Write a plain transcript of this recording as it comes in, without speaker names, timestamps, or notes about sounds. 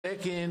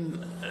لكن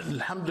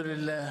الحمد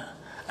لله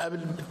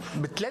قبل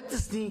ب3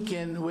 سنين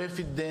كان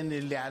وافي الدين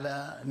اللي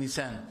على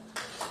نيسان.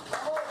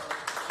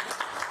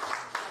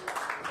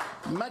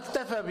 ما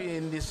اكتفى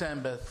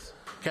بالنيسان بس،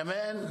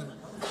 كمان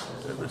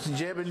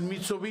جاب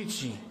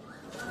الميتسوبيشي،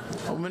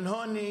 ومن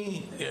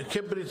هون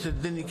كبرت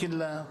الدنيا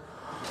كلها.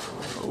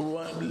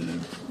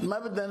 وما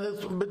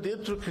بدي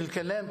اترك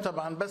الكلام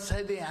طبعا، بس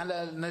هيدي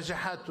على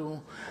نجاحاته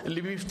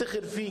اللي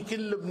بيفتخر فيه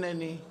كل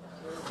لبناني.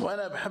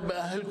 وانا بحب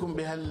اهلكم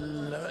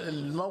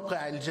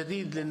بهالموقع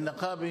الجديد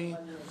للنقابه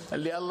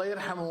اللي الله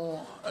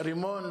يرحمه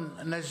ريمون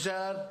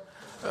نجار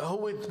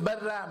هو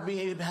تبرع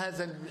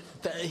بهذا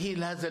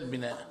تأهيل هذا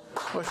البناء،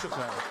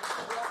 وشكرا.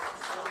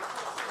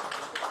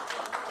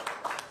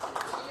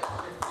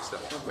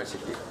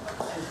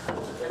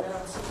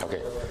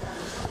 Okay.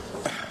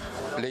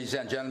 Ladies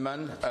and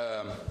gentlemen,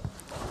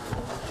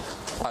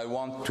 I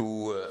want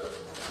to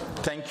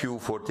thank you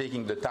for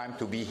taking the time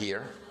to be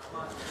here,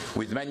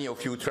 with many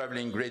of you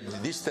traveling great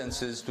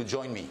distances to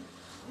join me.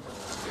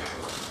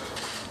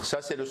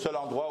 Ça, c'est le seul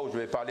endroit où je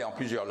vais parler en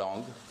plusieurs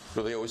langues. Je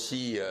voudrais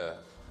aussi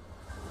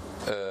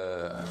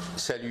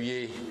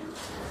saluer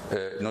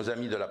nos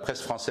amis de la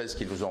presse française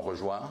qui nous ont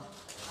rejoints.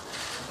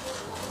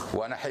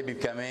 وأنا حابب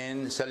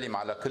كمان سلم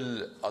على كل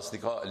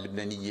الأصدقاء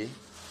اللبنانية.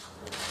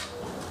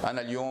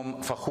 أنا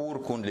اليوم فخور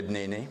كون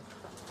لبناني،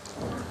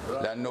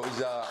 لأنه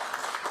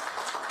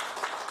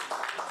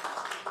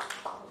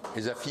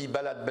إذا في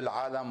بلد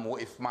بالعالم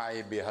وقف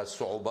معي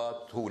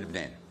بهالصعوبات هو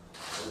لبنان.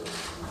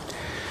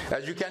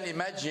 As you can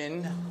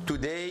imagine,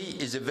 today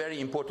is a very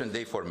important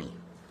day for me.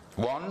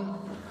 One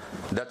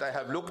that I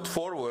have looked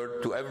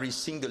forward to every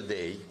single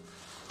day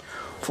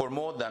for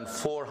more than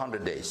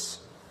 400 days,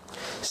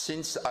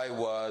 since I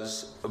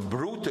was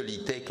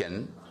brutally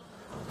taken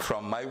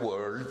from my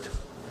world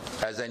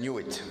as I knew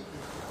it,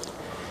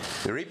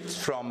 ripped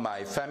from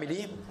my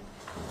family,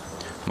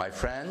 my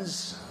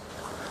friends,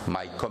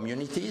 my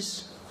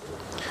communities,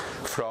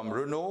 from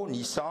Renault,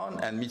 Nissan,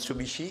 and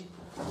Mitsubishi,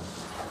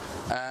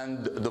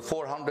 and the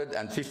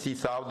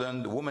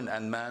 450,000 women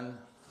and men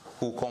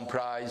who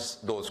comprise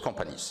those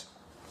companies.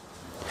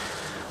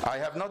 I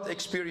have not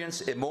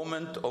experienced a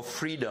moment of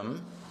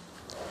freedom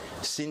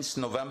since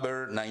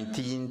November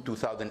 19,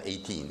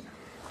 2018.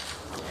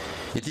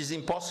 It is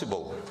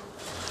impossible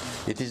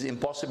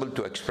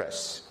to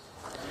express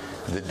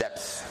the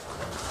depth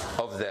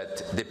of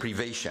that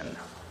deprivation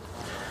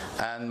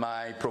and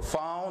my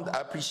profound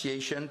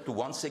appreciation to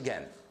once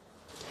again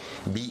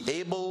be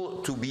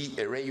able to be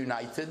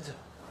reunited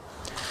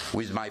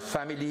with my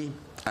family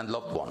and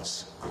loved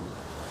ones.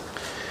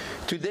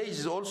 Today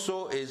is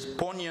also a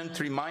poignant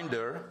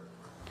reminder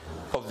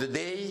of the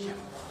day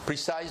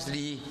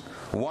precisely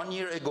 1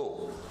 year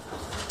ago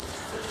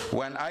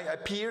when I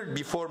appeared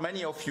before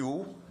many of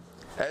you,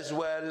 as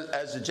well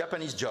as a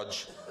Japanese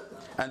judge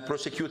and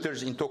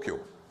prosecutors in Tokyo.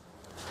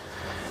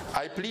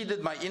 I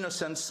pleaded my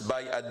innocence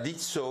by I did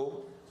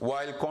so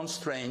while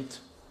constrained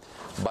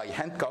by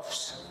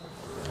handcuffs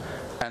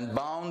and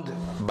bound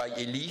by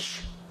a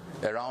leash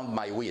around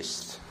my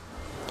waist,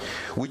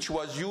 which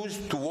was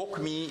used to walk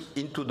me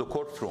into the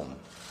courtroom.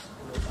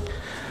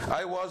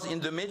 I was in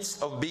the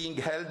midst of being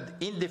held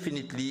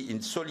indefinitely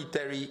in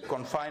solitary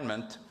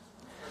confinement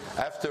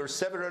after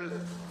several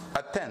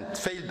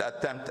failed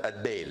attempts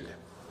at bail.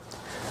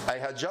 I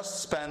had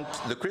just spent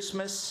the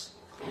Christmas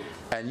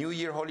and New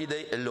Year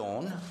holiday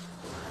alone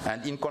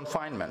and in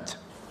confinement,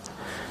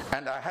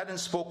 and I hadn't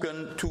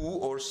spoken to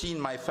or seen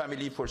my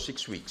family for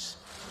 6 weeks.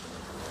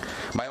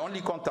 My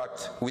only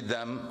contact with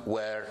them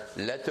were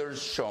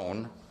letters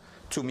shown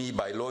to me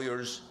by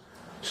lawyers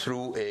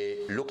through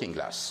a looking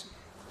glass.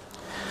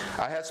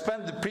 I had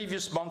spent the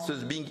previous months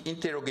being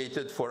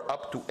interrogated for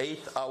up to 8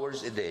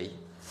 hours a day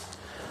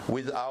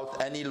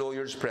without any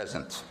lawyers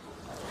present,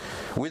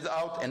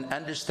 without an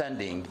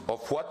understanding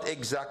of what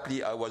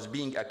exactly I was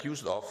being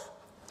accused of,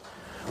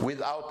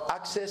 without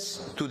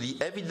access to the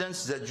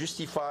evidence that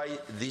justify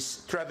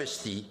this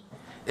travesty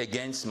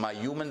against my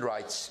human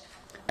rights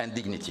and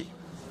dignity.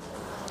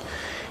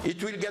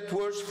 It will get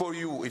worse for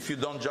you if you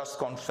don't just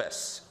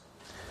confess,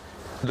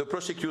 the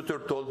prosecutor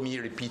told me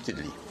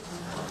repeatedly,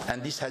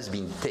 and this has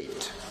been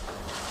taped.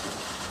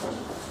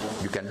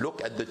 You can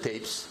look at the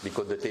tapes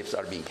because the tapes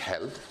are being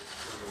held.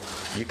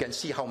 You can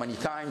see how many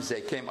times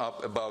they came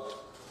up about,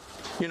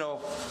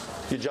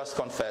 you just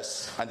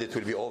confess and it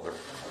will be over.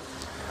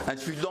 And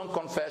if you don't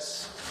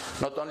confess,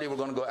 not only we're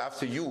going to go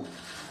after you,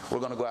 we're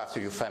going to go after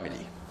your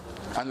family.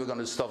 And we're going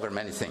to discover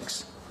many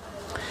things.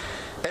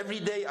 Every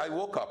day I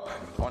woke up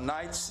on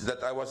nights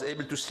that I was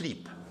able to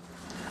sleep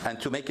and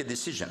to make a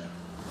decision.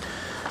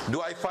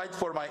 Do I fight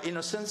for my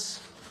innocence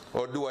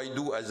or do I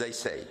do as they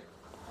say?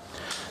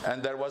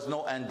 And there was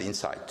no end in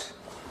sight.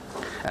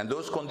 And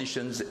those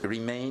conditions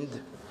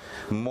remained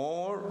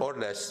more or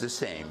less the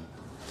same,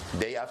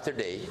 day after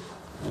day,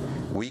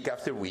 week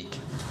after week,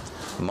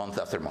 month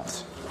after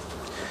month.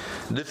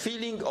 The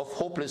feeling of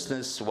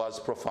hopelessness was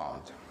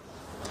profound.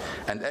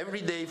 And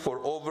every day for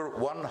over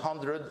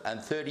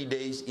 130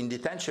 days in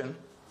detention,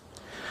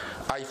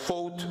 I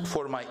fought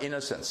for my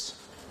innocence.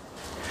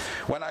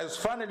 When I was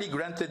finally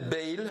granted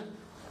bail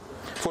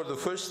for the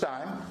first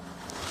time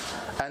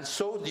and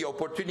saw the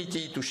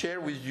opportunity to share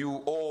with you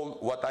all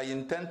what I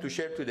intend to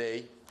share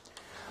today,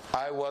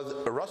 I was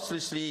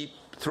ruthlessly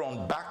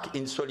thrown back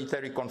in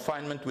solitary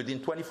confinement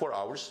within 24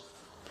 hours,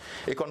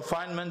 a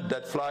confinement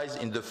that flies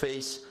in the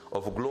face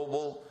of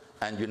global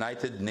and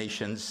United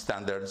Nations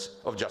standards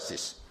of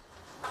justice.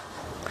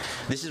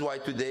 This is why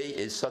today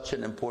is such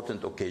an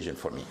important occasion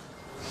for me.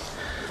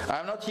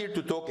 I'm not here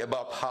to talk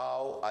about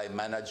how I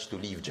managed to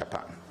leave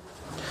Japan,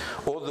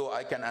 although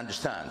I can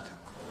understand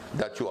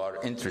that you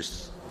are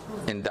interested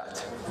in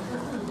that.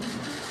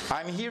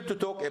 I'm here to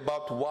talk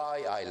about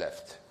why I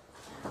left.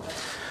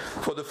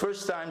 For the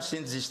first time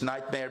since this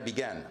nightmare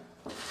began,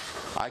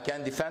 I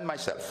can defend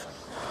myself,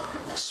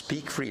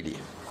 speak freely,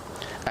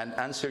 and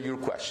answer your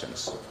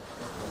questions.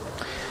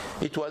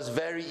 It was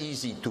very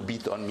easy to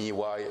beat on me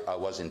while I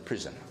was in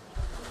prison.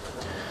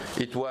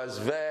 It was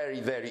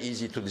very, very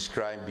easy to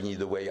describe me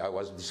the way I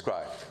was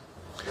described.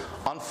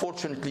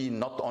 Unfortunately,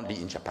 not only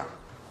in Japan.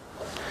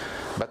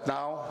 But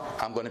now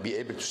I'm going to be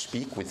able to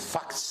speak with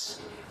facts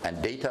and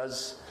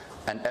datas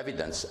and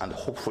evidence, and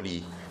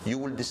hopefully you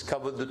will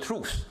discover the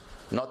truth,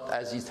 not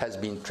as it has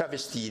been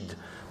travestied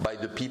by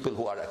the people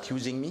who are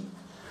accusing me,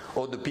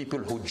 or the people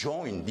who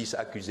join this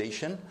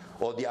accusation,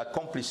 or the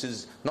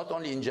accomplices, not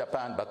only in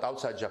Japan but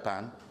outside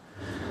Japan.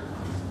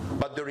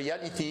 But the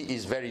reality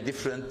is very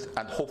different,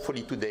 and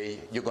hopefully today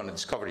you're going to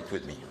discover it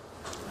with me.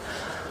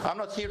 I'm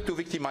not here to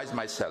victimize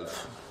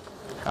myself.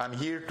 I'm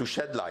here to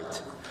shed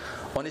light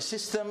on a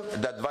system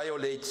that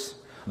violates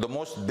the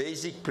most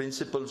basic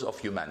principles of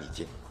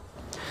humanity.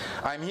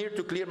 I'm here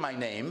to clear my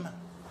name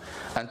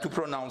and to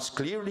pronounce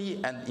clearly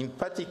and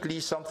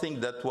emphatically something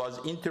that was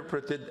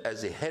interpreted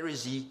as a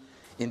heresy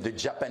in the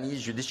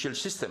Japanese judicial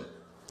system.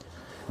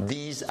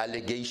 These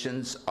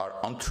allegations are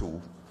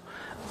untrue,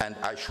 and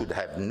I should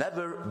have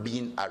never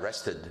been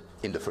arrested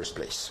in the first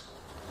place.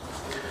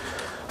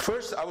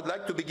 First, I would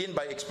like to begin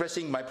by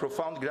expressing my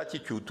profound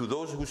gratitude to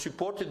those who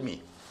supported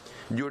me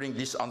during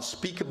this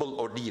unspeakable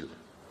ordeal,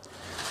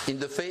 in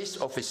the face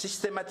of a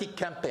systematic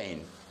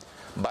campaign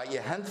by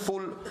a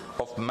handful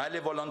of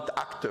malevolent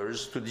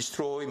actors to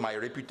destroy my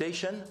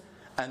reputation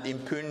and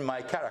impugn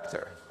my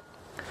character.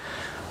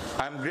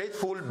 I'm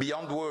grateful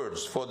beyond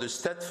words for the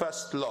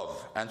steadfast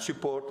love and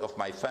support of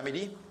my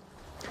family,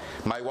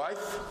 my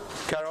wife,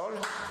 Carol,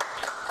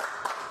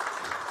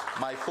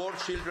 my 4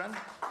 children,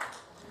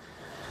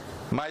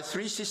 my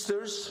 3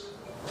 sisters,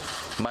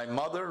 my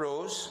mother,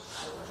 Rose,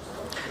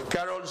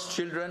 Carol's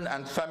children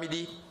and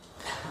family.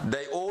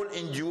 They all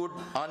endured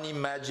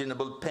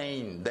unimaginable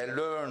pain. They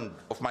learned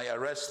of my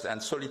arrest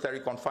and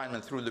solitary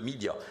confinement through the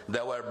media.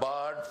 They were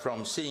barred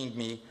from seeing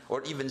me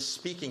or even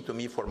speaking to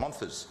me for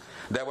months.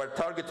 They were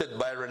targeted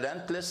by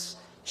relentless,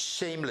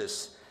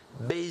 shameless,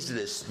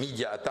 baseless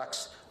media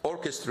attacks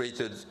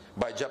orchestrated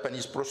by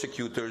Japanese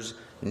prosecutors,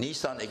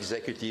 Nissan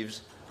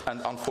executives,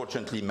 and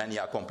unfortunately many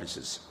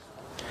accomplices.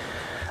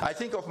 I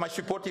think of my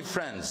supportive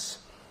friends,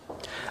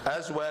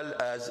 as well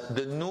as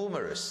the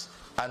numerous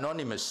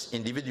anonymous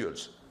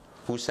individuals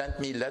who sent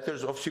me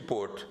letters of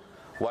support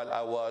while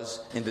I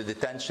was in the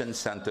detention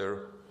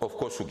center of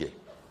Kosuge.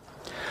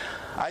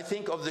 I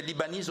think of the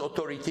Lebanese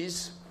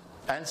authorities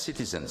and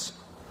citizens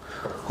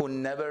who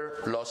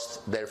never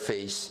lost their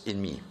faith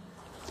in me.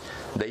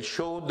 They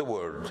showed the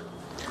world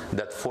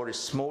that for a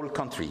small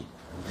country,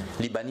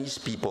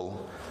 Lebanese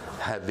people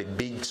have a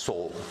big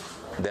soul,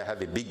 they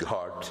have a big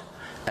heart,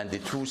 and a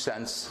true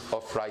sense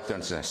of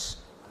righteousness.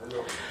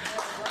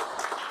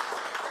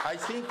 I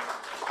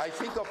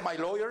think of my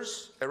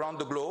lawyers around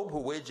the globe who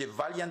wage a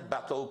valiant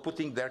battle,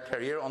 putting their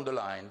career on the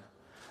line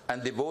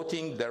and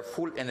devoting their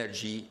full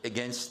energy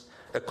against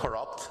a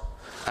corrupt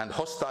and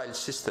hostile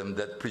system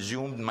that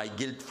presumed my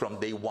guilt from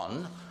day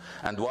one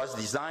and was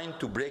designed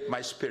to break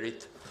my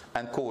spirit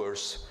and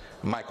coerce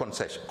my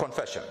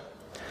confession.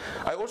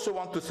 I also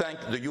want to thank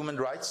the human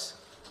rights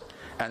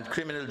and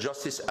criminal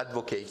justice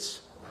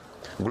advocates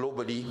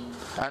globally,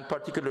 and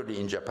particularly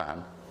in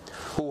Japan,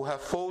 who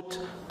have fought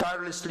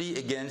tirelessly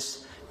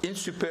against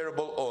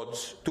insuperable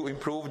odds to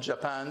improve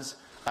Japan's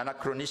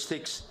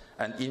anachronistic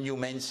and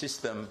inhumane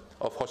system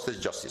of hostage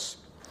justice.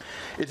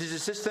 It is a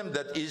system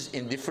that is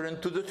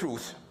indifferent to the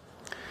truth,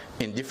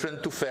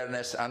 indifferent to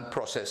fairness and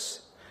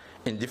process,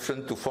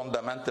 indifferent to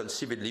fundamental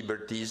civil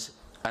liberties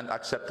and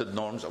accepted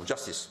norms of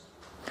justice.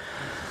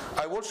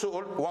 I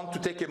also want to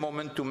take a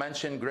moment to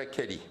mention Greg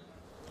Kelly,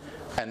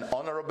 an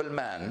honorable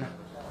man,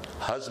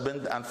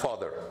 husband and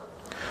father,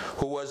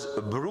 who was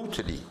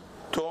brutally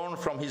torn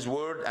from his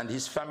word and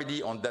his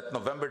family on that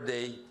November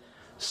day,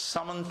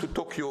 summoned to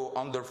Tokyo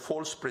under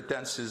false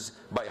pretenses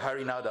by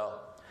Harinada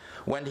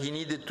when he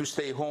needed to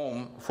stay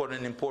home for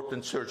an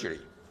important surgery.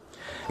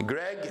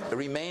 Greg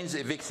remains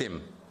a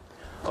victim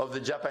of the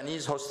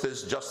Japanese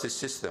hostage justice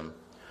system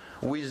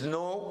with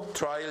no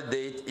trial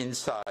date in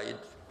sight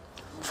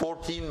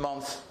 14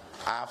 months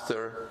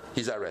after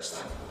his arrest.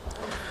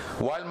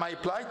 While my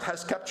plight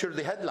has captured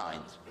the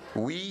headlines,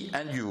 we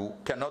and you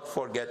cannot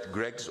forget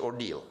Greg's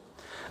ordeal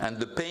and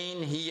the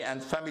pain he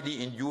and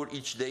family endure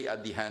each day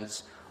at the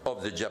hands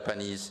of the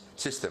Japanese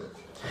system.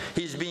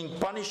 He is being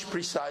punished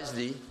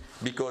precisely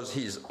because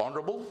he is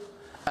honorable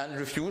and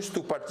refused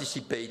to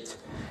participate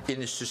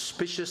in a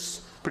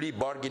suspicious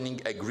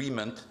pre-bargaining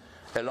agreement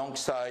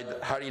alongside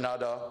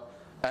Harinada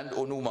and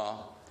Onuma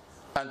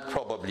and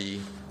probably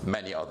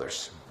many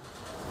others.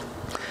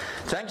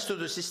 Thanks to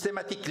the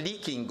systematic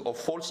leaking of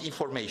false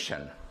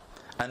information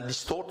and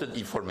distorted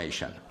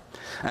information,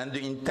 and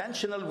the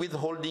intentional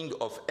withholding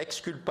of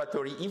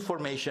exculpatory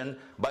information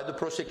by the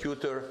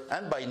prosecutor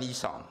and by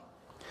Nissan,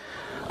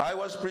 I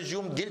was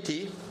presumed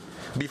guilty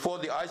before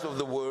the eyes of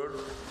the world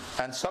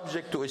and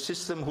subject to a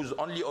system whose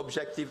only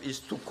objective is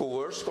to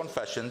coerce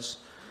confessions,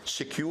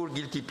 secure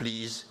guilty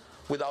pleas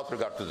without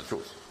regard to the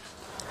truth.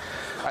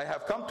 I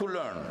have come to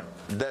learn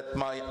that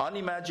my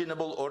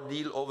unimaginable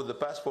ordeal over the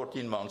past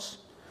 14 months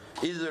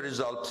is the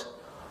result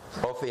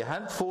of a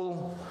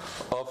handful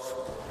of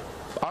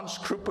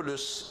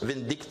unscrupulous,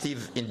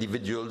 vindictive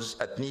individuals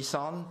at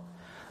Nissan,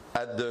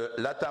 at the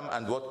Latham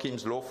and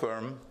Watkins law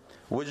firm,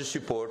 with the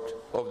support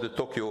of the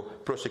Tokyo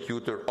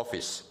Prosecutor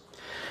Office.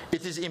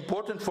 It is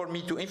important for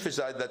me to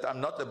emphasize that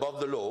I'm not above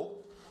the law,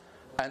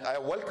 and I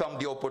welcome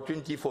the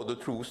opportunity for the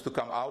truth to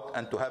come out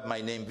and to have my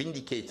name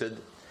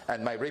vindicated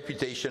and my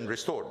reputation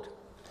restored.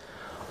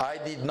 I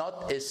did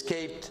not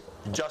escape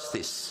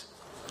justice.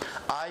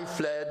 I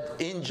fled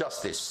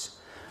injustice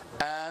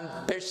and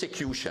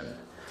persecution,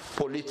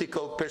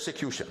 political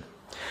persecution.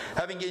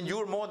 Having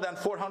endured more than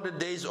 400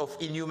 days of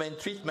inhumane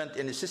treatment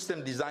in a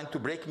system designed to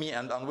break me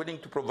and unwilling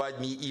to provide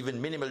me even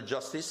minimal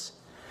justice,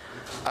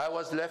 I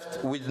was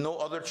left with no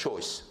other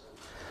choice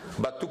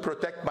but to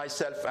protect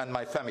myself and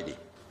my family.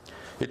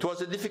 It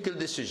was a difficult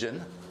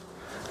decision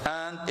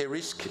and a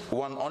risk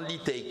one only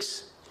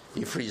takes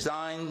if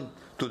resigned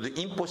to the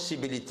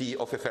impossibility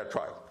of a fair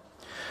trial,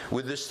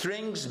 with the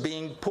strings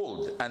being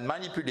pulled and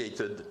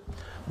manipulated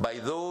by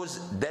those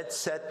dead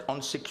set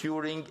on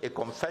securing a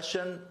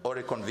confession or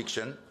a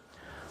conviction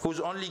whose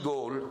only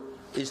goal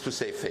is to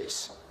save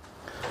face.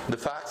 The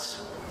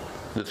facts,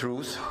 the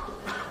truth,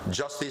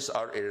 justice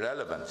are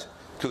irrelevant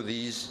to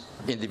these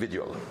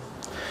individuals.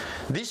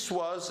 This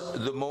was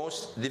the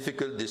most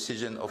difficult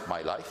decision of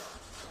my life,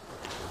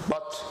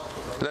 but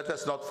let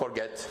us not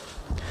forget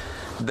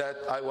that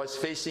I was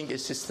facing a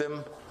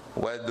system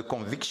where the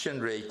conviction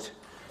rate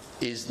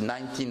is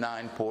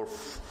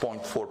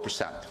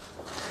 99.4%.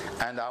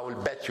 And I will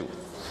bet you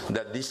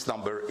that this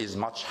number is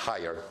much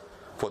higher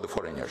for the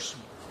foreigners.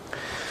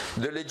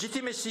 The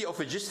legitimacy of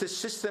a justice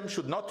system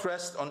should not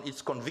rest on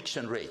its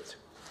conviction rate,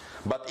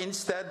 but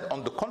instead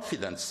on the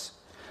confidence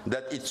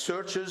that it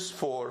searches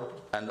for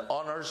and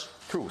honors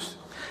truth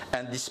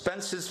and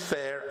dispenses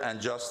fair and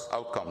just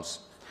outcomes.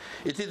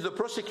 It is the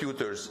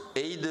prosecutors,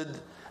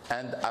 aided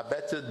and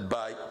abetted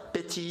by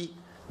petty,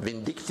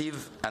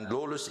 vindictive, and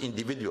lawless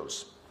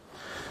individuals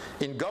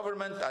in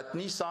government at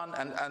Nissan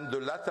and the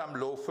Latham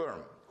law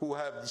firm, who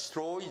have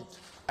destroyed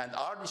and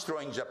are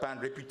destroying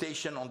Japan's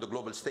reputation on the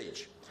global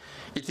stage.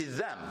 It is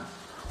them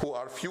who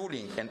are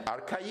fueling an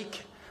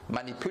archaic,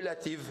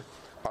 manipulative,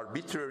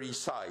 arbitrary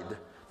side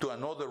to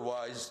an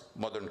otherwise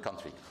modern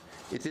country.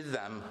 It is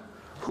them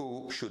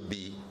who should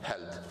be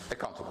held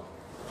accountable.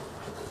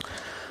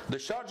 The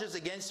charges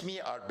against me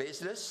are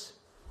baseless.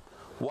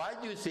 Why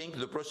do you think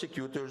the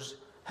prosecutors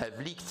have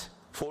leaked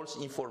false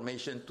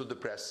information to the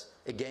press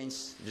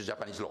against the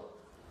Japanese law?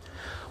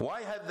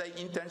 Why have they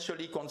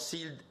intentionally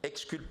concealed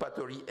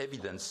exculpatory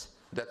evidence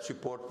that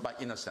support my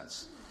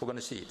innocence? We're going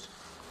to see it.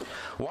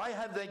 Why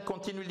have they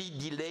continually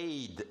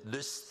delayed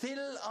the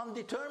still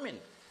undetermined,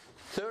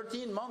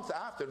 13 months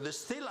after, the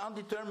still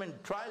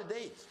undetermined trial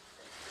date,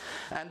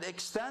 and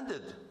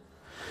extended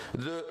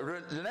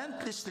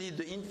relentlessly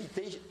the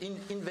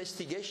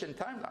investigation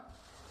timeline?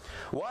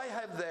 Why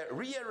have they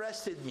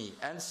rearrested me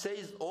and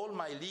seized all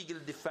my legal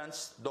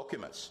defense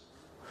documents?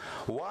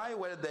 Why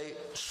were they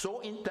so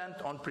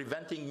intent on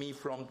preventing me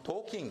from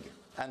talking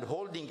and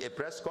holding a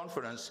press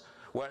conference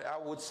where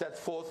I would set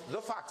forth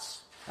the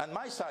facts and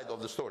my side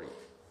of the story?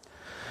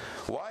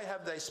 Why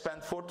have they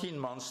spent 14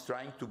 months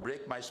trying to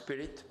break my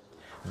spirit,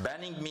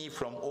 banning me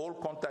from all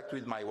contact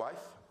with my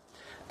wife,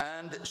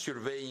 and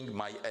surveying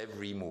my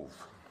every move?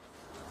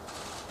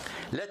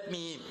 Let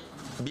me,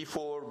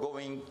 before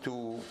going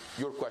to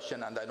your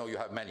question, and I know you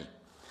have many,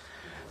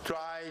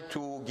 try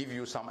to give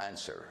you some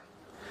answer.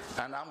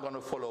 And I'm going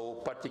to follow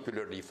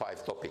particularly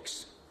 5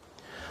 topics.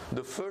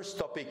 The first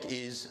topic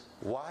is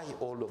why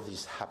all of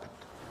this happened.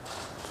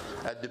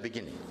 At the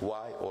beginning,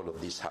 why all of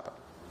this happened.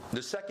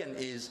 The second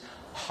is,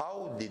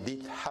 how did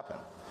it happen?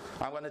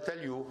 I'm going to tell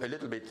you a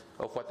little bit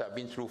of what I've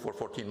been through for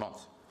 14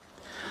 months.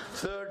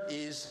 Third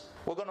is,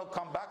 we're going to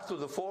come back to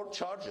the 4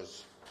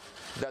 charges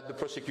that the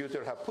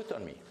prosecutor have put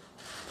on me.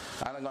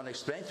 And I'm going to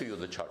explain to you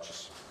the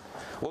charges.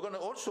 We're going to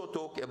also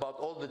talk about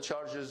all the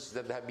charges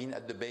that have been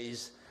at the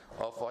base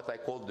of what I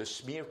call the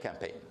smear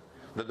campaign,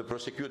 that the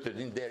prosecutor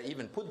didn't dare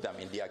even put them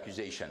in the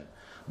accusation,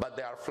 but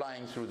they are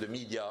flying through the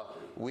media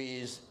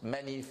with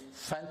many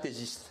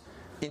fantasist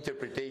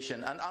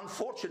interpretation, and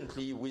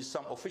unfortunately with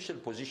some official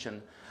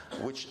position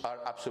which are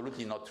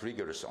absolutely not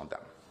rigorous on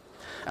them.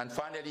 And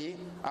finally,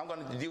 I'm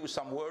going to deal with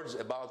some words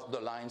about the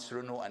lines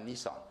Renault and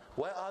Nissan.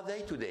 Where are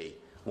they today,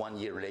 1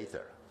 year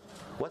later?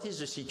 What is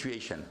the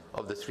situation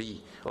of these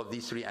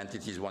three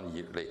entities 1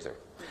 year later?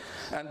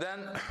 And then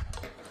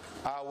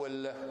I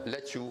will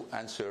let you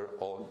answer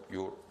all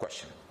your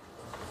questions.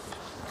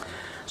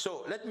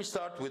 So let me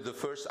start with the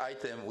first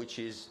item, which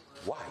is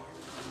why.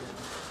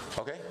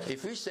 Okay?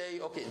 If we say,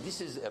 okay, this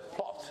is a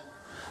plot,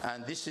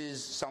 and this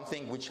is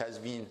something which has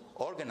been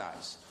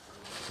organized,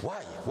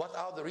 why? What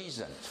are the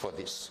reasons for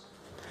this?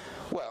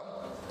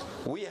 Well,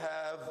 we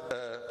have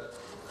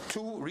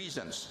two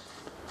reasons.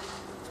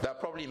 There are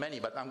probably many,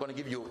 but I'm going to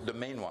give you the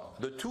main one.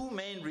 The two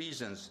main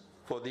reasons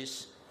for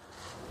this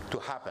to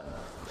happen.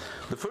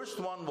 The first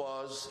one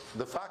was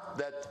the fact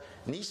that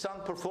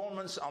Nissan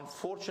performance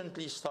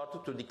unfortunately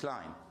started to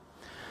decline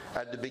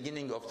at the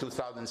beginning of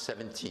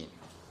 2017.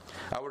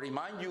 I will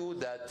remind you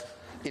that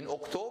in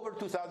October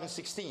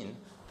 2016,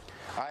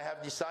 I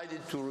have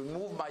decided to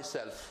remove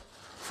myself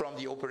from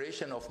the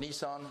operation of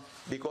Nissan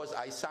because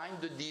I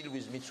signed the deal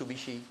with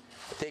Mitsubishi,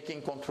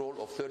 taking control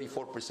of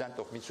 34%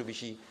 of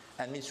Mitsubishi,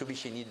 and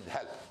Mitsubishi needed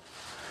help.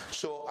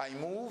 So I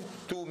moved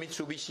to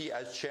Mitsubishi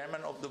as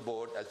chairman of the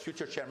board, as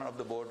future chairman of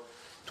the board,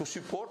 to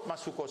support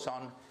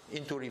Masuko-san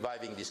into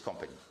reviving this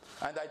company.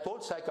 And I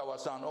told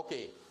Saikawa-san,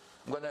 okay,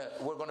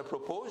 we're going to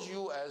propose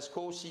you as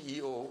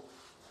co-CEO.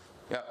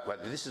 Yeah,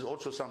 but this is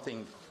also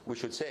something we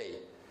should say.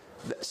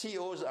 The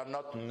CEOs are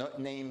not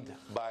named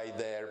by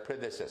their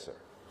predecessor.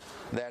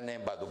 They are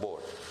named by the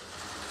board.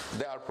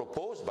 They are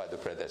proposed by the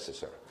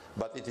predecessor,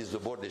 but it is the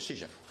board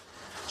decision.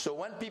 So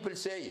when people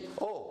say,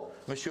 oh,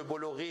 Monsieur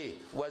Bolloré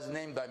was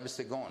named by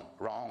Mr. Ghosn,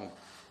 wrong.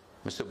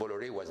 Mr.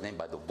 Bolloré was named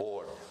by the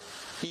board.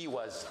 He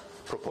was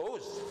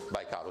proposed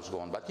by Carlos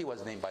Ghosn, but he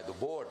was named by the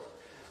board.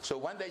 So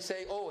when they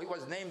say, oh, he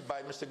was named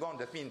by Mr. Ghosn,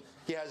 that means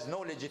he has no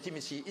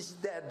legitimacy, it's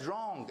dead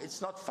wrong.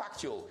 It's not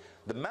factual.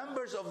 The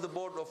members of the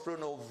board of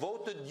Renault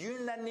voted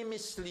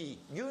unanimously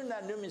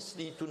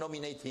to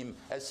nominate him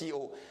as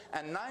CEO.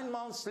 And 9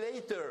 months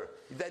later,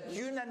 that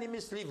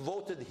unanimously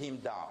voted him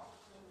down.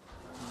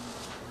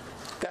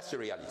 That's the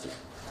reality.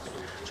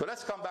 So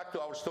let's come back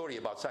to our story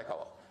about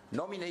Saikawa.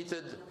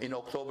 Nominated in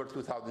October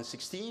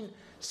 2016,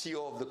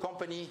 CEO of the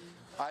company.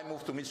 I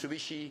moved to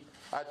Mitsubishi.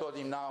 I told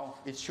him, now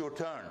it's your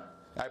turn.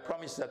 I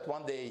promised that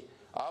one day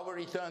I will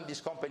return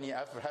this company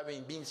after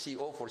having been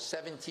CEO for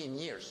 17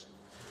 years.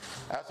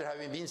 After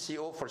having been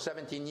CEO for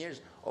 17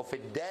 years of a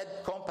dead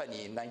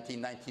company in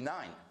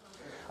 1999.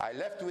 I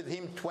left with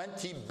him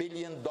 $20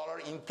 billion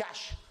in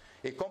cash.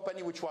 A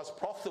company which was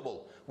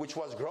profitable, which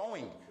was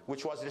growing,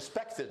 which was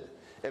respected.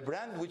 A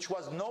brand which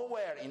was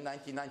nowhere in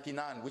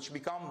 1999, which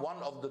became one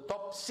of the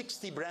top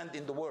 60 brands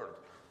in the world.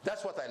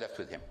 That's what I left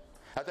with him.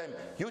 I told him,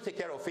 you take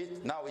care of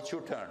it, now it's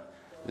your turn.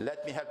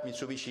 Let me help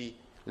Mitsubishi,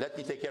 let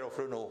me take care of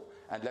Renault,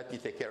 and let me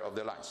take care of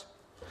the lines.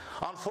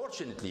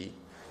 Unfortunately,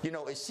 a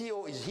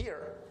CEO is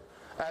here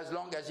as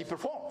long as he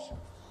performs.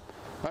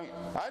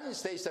 I didn't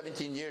stay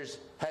 17 years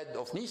head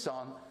of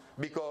Nissan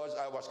because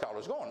I was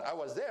Carlos Ghosn. I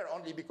was there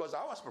only because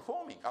I was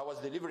performing. I was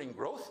delivering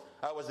growth,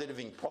 I was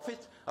delivering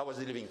profit, I was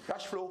delivering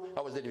cash flow,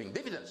 I was delivering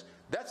dividends.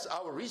 That's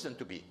our reason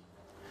to be.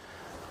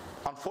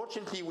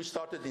 Unfortunately, we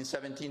started in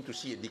 17 to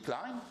see a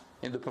decline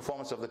in the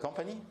performance of the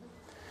company.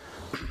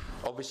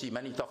 Obviously,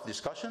 many tough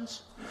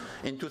discussions.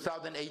 In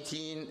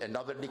 2018,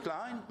 another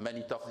decline,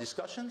 many tough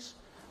discussions.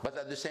 But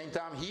at the same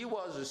time, he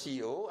was the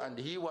CEO and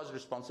he was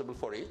responsible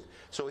for it.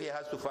 So he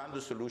has to find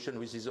the solution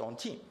with his own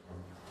team.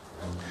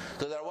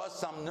 So there was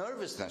some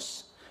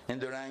nervousness in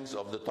the ranks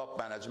of the top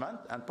management,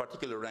 and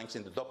particular ranks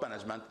in the top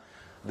management,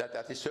 that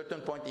at a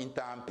certain point in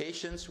time,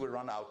 patience will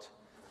run out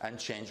and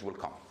change will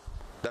come.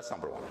 That's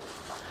number one.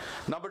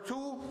 Number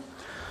two,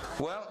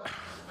 well,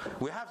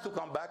 we have to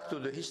come back to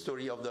the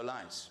history of the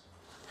lines.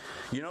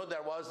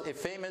 There was a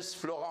famous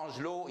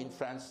Florange law in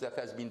France that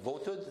has been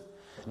voted,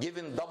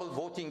 giving double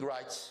voting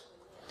rights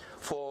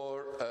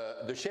for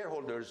the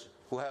shareholders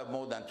who have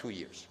more than 2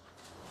 years.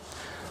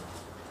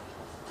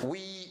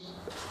 We,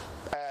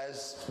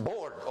 as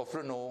board of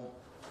Renault,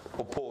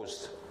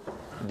 opposed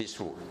this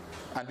rule.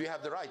 And we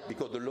have the right,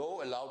 because the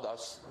law allowed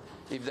us,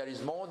 if there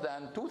is more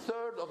than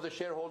 2/3 of the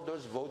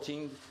shareholders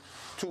voting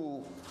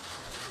to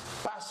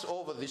pass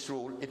over this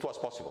rule, it was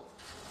possible.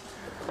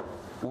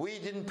 We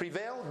didn't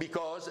prevail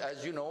because,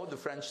 as you know, the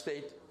French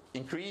state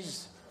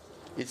increased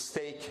its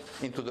stake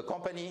into the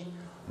company,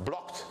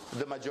 blocked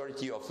the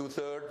majority of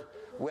 2/3.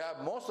 We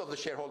have most of the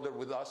shareholders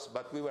with us,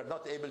 but we were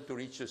not able to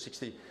reach the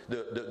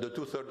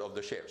 2/3 of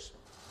the shares.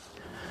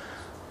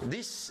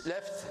 This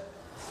left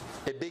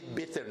a big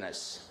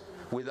bitterness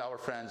with our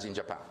friends in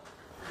Japan.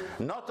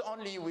 Not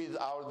only with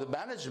the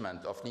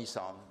management of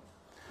Nissan,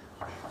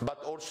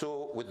 but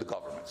also with the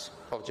governments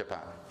of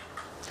Japan.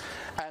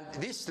 And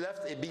this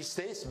left a big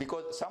state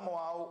because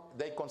somehow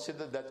they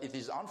considered that it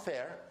is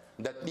unfair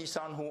that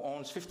Nissan, who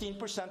owns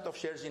 15% of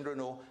shares in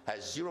Renault,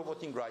 has 0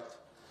 voting right,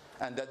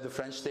 and that the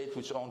French state,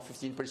 which owns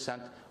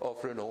 15%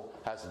 of Renault,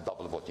 has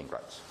double voting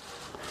rights.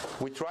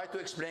 We tried to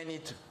explain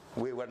it.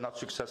 We were not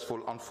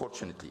successful,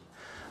 unfortunately.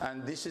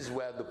 And this is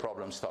where the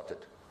problem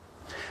started.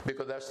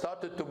 because there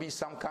started to be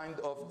some kind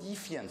of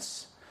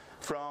defiance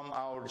from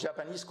our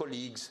Japanese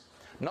colleagues,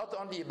 not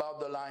only about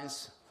the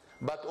lines,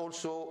 but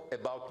also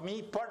about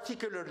me,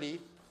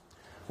 particularly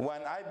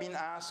when I've been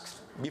asked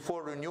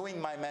before renewing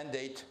my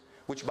mandate,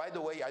 which, by the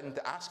way, I didn't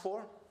ask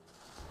for.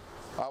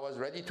 I was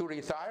ready to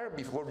retire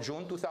before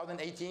June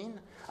 2018.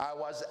 I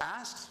was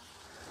asked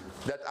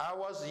that I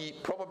was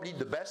probably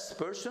the best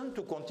person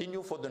to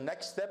continue for the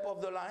next step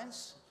of the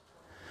lines.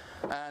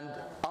 And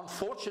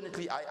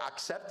unfortunately, I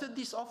accepted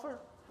this offer.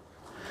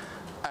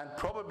 And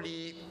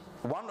probably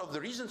one of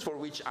the reasons for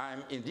which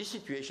I'm in this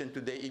situation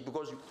today is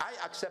because I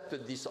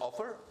accepted this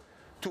offer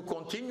to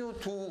continue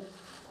to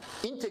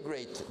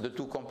integrate the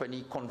two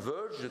companies,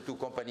 converge the two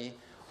companies,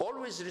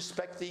 always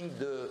respecting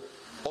the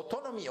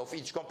autonomy of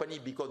each company,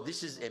 because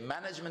this is a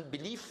management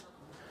belief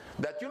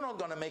that you're not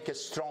going to make a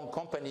strong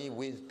company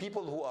with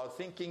people who are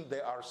thinking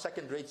they are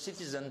second-rate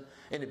citizens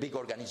in a big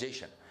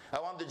organization. I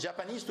want the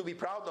Japanese to be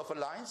proud of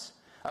Alliance.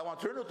 I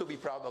want Renault to be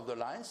proud of the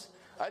Alliance.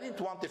 I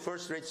didn't want a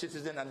first-rate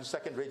citizen and a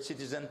second-rate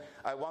citizen.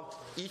 I want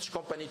each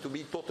company to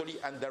be totally,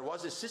 and there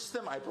was a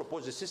system, I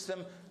proposed a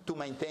system to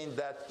maintain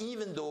that,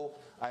 even though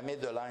I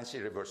made the Alliance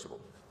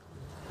irreversible.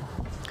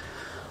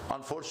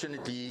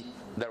 Unfortunately,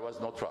 there was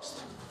no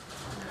trust.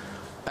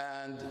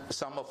 And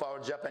some of our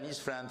Japanese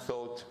friends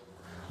thought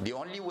the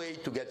only way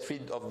to get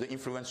rid of the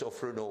influence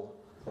of Renault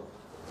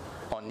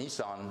on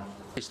Nissan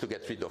is to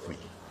get rid of me,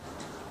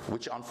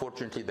 which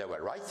unfortunately they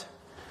were right,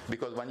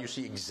 because when you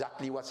see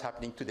exactly what's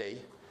happening today,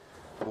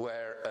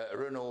 where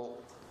Renault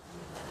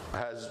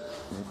has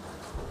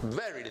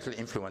very little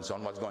influence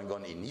on what's going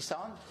on in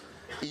Nissan,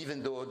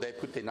 even though they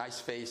put a nice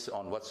face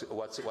on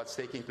what's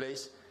taking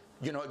place,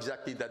 you know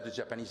exactly that the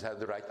Japanese have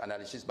the right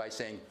analysis by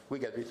saying, we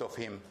get rid of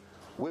him,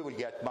 we will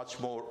get much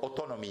more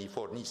autonomy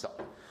for Nissan.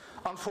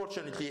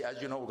 Unfortunately,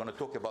 as you know, we're going to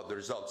talk about the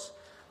results.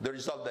 The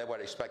results that were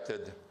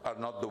expected are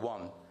not the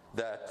one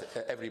that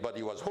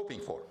everybody was hoping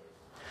for.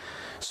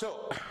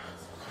 So,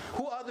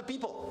 who are the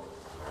people?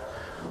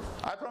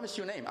 I promised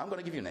you names. I'm going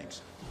to give you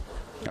names.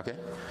 Okay?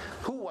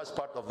 Who was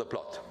part of the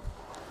plot?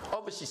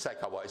 Obviously,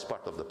 Saikawa is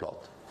part of the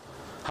plot.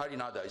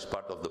 Harinada is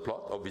part of the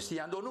plot, obviously,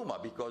 and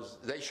Onuma, because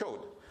they showed.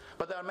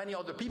 But there are many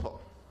other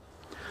people.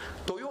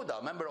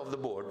 Toyoda, member of the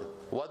board,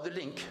 was the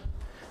link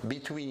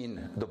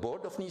between the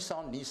board of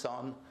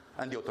Nissan,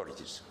 and the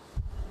authorities.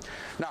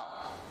 Now,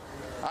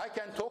 I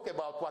can talk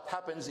about what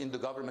happens in the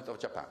government of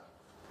Japan.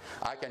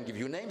 I can give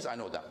you names, I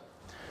know them.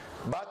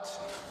 But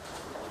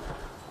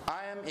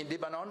I am in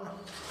Lebanon,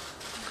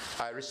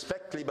 I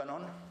respect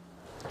Lebanon,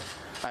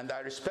 and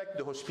I respect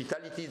the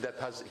hospitality that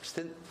has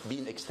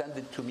been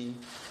extended to me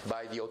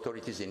by the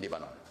authorities in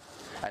Lebanon.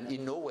 And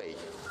in no way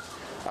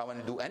I want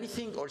to do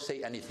anything or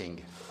say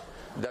anything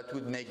that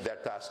would make their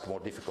task more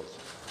difficult.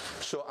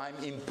 So I'm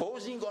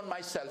imposing on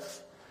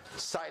myself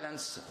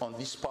silence on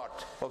this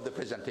part of the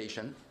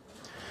presentation,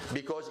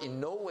 because in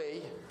no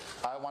way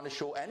I want to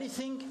show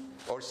anything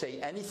or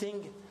say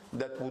anything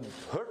that would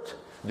hurt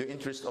the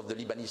interest of the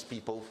Lebanese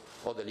people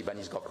or the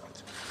Lebanese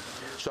government.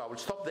 So I will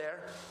stop there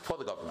for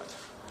the government.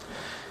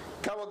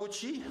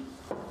 Kawaguchi,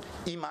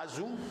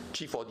 Imazu,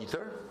 chief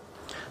auditor,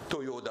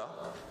 Toyoda,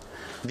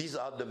 these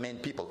are the main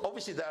people.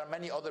 Obviously there are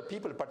many other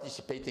people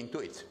participating to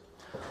it,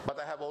 but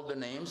I have all the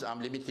names.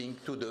 I'm limiting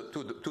to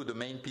the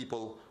main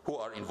people who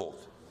are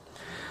involved.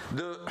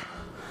 The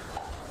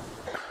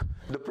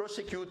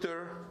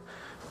prosecutor,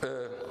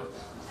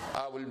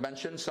 I will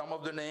mention some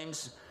of the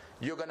names.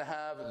 You're going to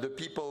have the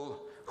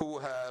people who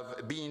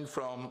have been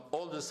from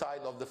all the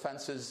sides of the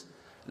fences,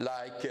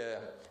 like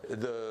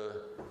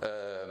the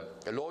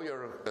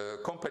lawyer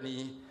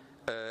company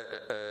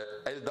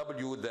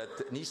LW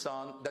that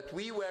Nissan, that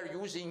we were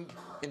using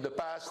in the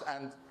past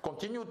and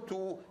continue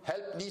to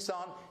help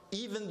Nissan,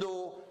 even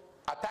though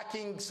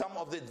attacking some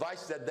of the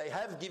advice that they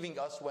have given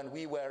us when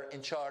we were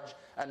in charge,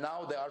 and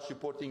now they are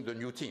supporting the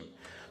new team.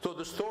 So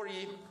the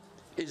story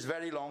is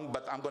very long,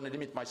 but I'm going to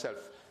limit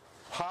myself.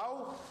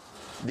 How?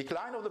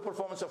 Decline of the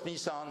performance of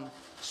Nissan,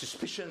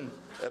 suspicion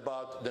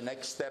about the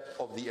next step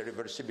of the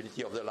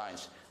irreversibility of the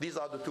lines. These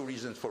are the two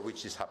reasons for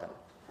which this happened.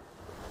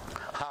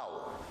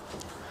 How?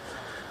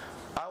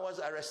 I was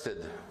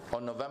arrested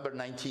on November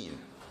 19,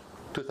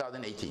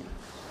 2018.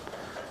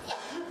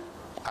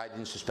 I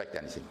didn't suspect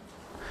anything.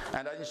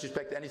 And I didn't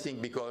suspect anything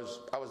because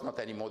I was not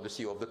anymore the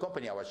CEO of the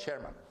company, I was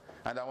chairman.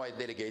 And now I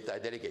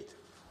delegate.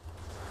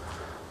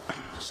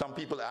 Some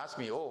people ask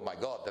me, oh my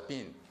God, that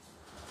means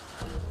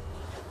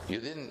you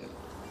didn't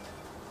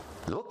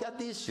look at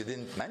this, you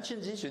didn't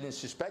mention this, you didn't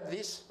suspect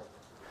this.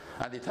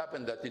 And it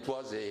happened that it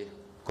was a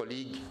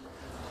colleague,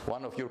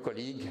 one of your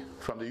colleagues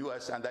from the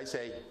US, and I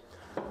say,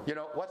 you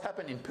know, what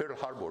happened in Pearl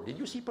Harbor? Did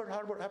you see Pearl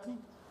Harbor happening?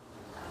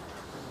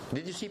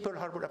 Did you see Pearl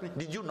Harbor happening?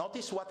 Did you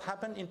notice what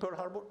happened in Pearl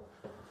Harbor?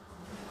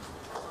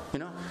 You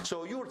know,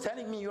 so you're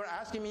telling me, you're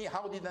asking me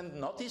how did I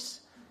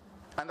notice,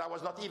 and I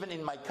was not even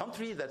in my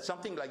country, that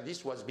something like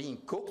this was being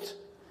cooked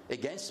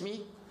against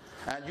me,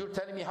 and you're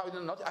telling me how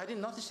I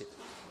didn't notice it.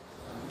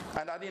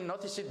 And I didn't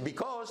notice it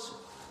because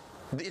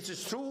it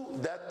is true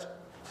that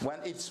when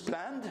it's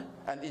planned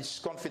and it's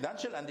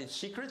confidential and it's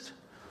secret,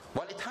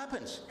 Well, it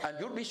happens, and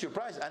you'll be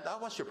surprised, and I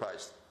was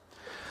surprised.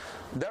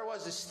 There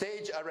was a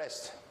stage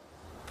arrest.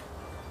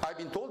 I've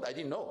been told, I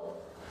didn't know,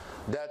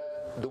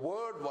 that the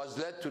word was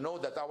led to know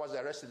that I was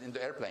arrested in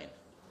the airplane.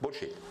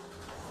 Bullshit.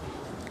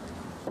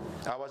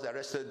 I was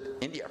arrested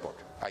in the airport.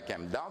 I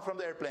came down from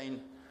the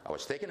airplane, I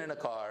was taken in a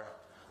car,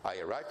 I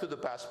arrived to the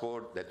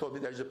passport, they told me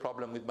there's a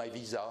problem with my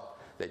visa,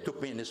 they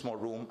took me in a small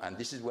room, and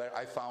this is where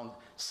I found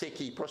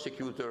Seki,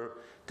 prosecutor,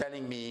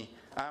 telling me,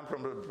 I'm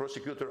from the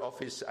prosecutor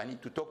office, I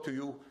need to talk to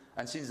you,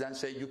 and since then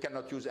say, you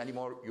cannot use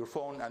anymore your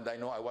phone, and I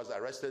know I was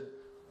arrested,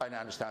 I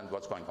understand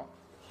what's going on.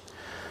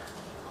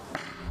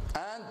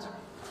 And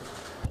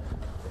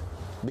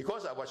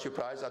because I was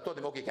surprised, I told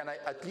him, okay, can I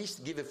at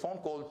least give a phone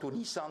call to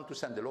Nissan to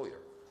send a lawyer?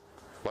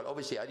 Well,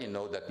 obviously I didn't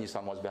know that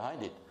Nissan was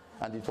behind it,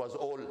 and it was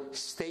all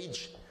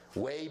staged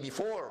way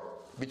before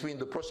between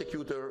the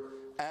prosecutor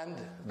and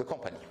the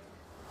company.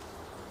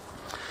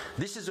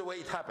 This is the way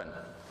it happened,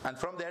 and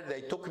from there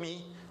they took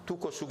me to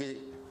Kosuge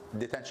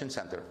detention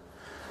center.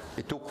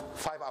 It took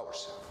 5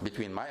 hours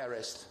between my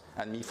arrest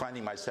and me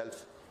finding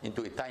myself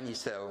into a tiny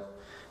cell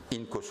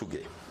in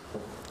Kosuge.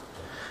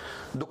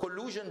 The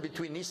collusion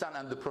between Nissan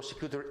and the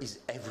prosecutor is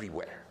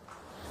everywhere.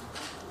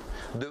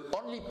 The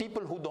only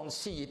people who don't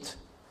see it,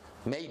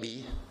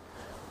 maybe,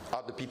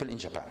 are the people in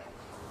Japan.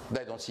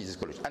 They don't see this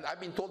collusion. And I've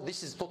been told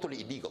this is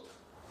totally illegal.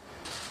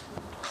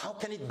 How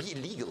can it be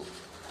illegal?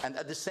 And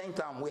at the same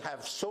time, we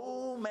have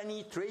so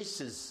many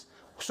traces,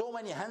 so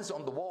many hands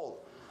on the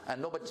wall,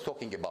 and nobody's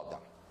talking about them.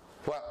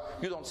 Well,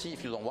 you don't see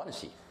if you don't want to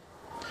see.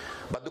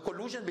 But the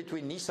collusion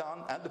between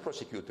Nissan and the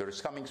prosecutor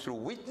is coming through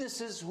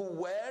witnesses who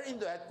were in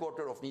the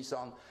headquarters of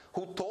Nissan,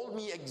 who told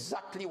me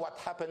exactly what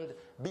happened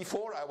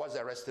before I was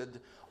arrested,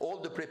 all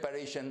the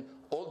preparation,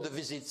 all the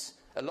visits,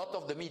 a lot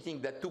of the meeting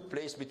that took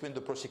place between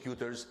the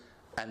prosecutors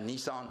and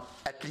Nissan,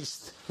 at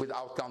least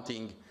without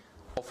counting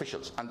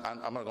officials. And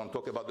I'm not going to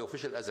talk about the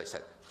official, as I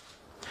said.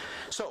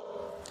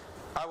 So,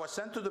 I was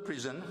sent to the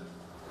prison,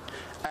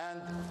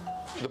 and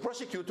the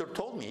prosecutor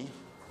told me,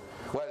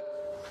 well,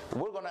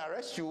 we're going to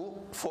arrest you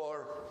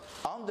for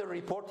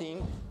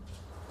underreporting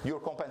your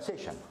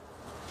compensation.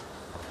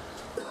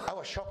 I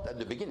was shocked at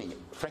the beginning.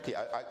 Frankly,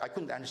 I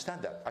couldn't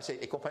understand that. I said,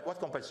 what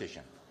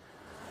compensation?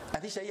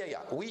 And he said, yeah,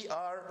 we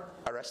are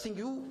arresting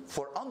you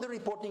for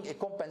underreporting a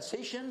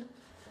compensation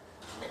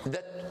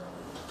that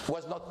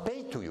was not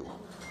paid to you.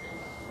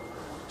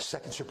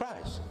 Second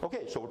surprise.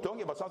 Okay, so we're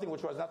talking about something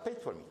which was not paid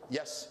for me.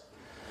 Yes.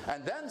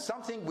 And then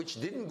something which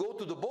didn't go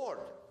to the board,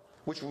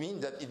 which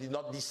means that it is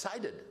not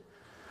decided.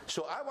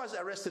 So I was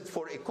arrested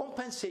for a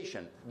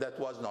compensation that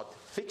was not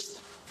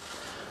fixed,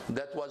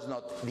 that was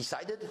not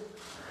decided,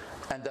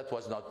 and that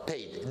was not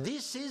paid.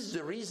 This is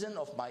the reason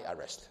of my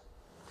arrest.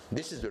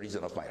 This is the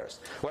reason of my arrest.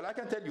 Well, I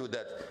can tell you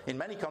that in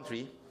many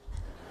countries,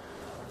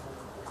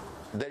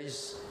 there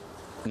is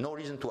no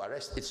reason to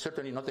arrest. It's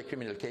certainly not a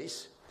criminal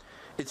case.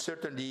 It's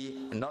certainly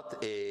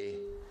not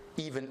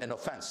even an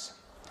offense.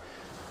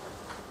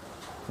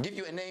 Give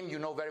you a name you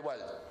know very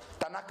well.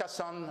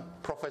 Tanaka-san,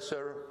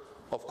 professor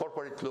of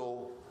corporate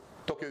law,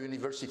 Tokyo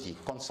University,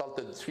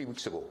 consulted 3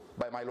 weeks ago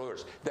by my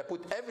lawyers. They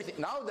put everything,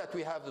 now that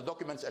we have the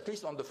documents, at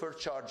least on the first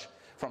charge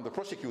from the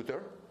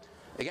prosecutor,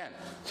 again,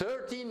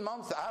 13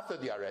 months after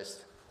the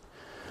arrest,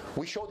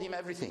 we showed him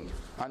everything.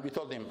 And we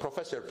told him,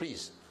 Professor,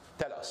 please,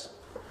 tell us.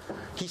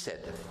 He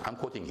said, I'm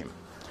quoting him,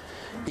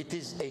 it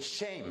is a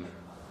shame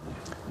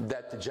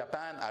that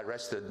Japan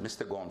arrested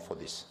Mr. Ghosn for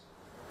this.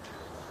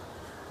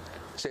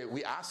 So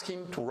we asked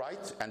him to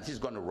write, and he's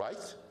going to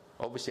write.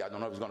 Obviously, I don't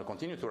know if he's going to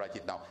continue to write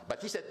it now.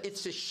 But he said,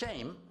 it's a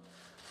shame,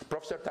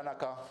 Professor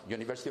Tanaka,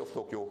 University of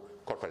Tokyo,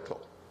 corporate law.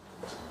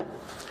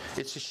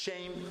 It's a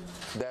shame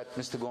that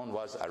Mr. Ghosn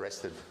was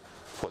arrested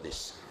for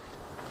this.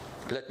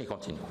 Let me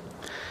continue.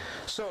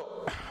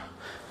 So,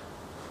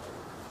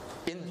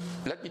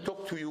 let me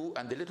talk to you,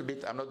 and a little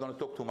bit, I'm not going to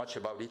talk too much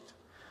about it.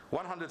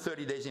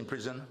 130 days in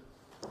prison,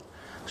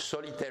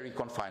 solitary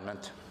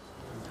confinement,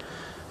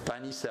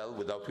 tiny cell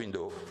without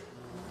window,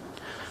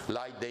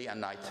 light day and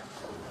night.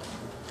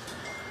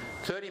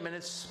 30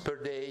 minutes per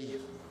day,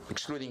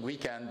 excluding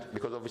weekend,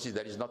 because obviously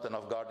there is not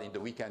enough guard in the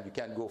weekend. You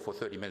can't go for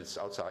 30 minutes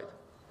outside.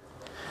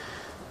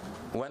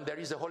 When there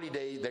is a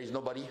holiday, there is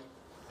nobody.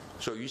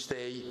 So you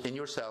stay in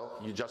your cell,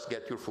 you just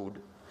get your food.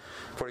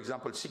 For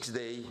example, 6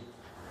 days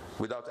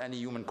without any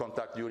human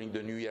contact during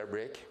the New Year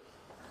break.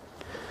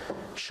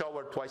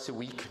 Shower twice a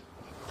week.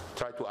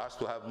 Try to ask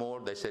to have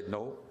more, they said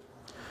no.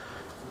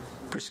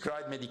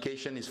 Prescribed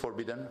medication is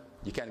forbidden.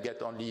 You can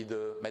get only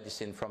the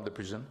medicine from the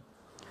prison.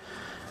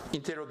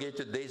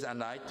 Interrogated days and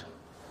night.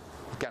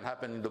 It can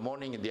happen in the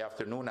morning, in the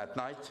afternoon, at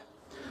night,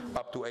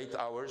 up to 8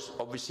 hours,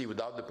 obviously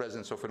without the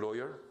presence of a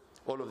lawyer.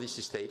 All of this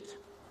is taped.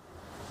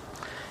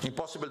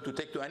 Impossible to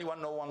take to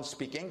anyone. No one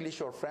speaks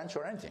English or French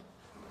or anything.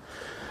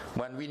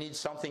 When we need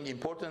something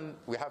important,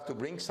 we have to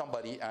bring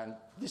somebody, and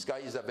this guy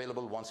is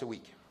available once a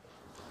week.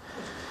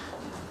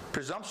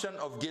 Presumption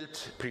of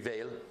guilt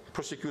prevail.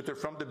 Prosecutor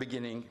from the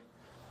beginning,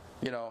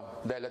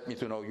 they let me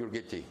to know you're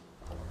guilty.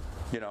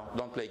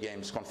 Don't play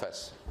games,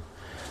 confess.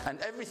 And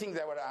everything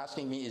they were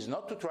asking me is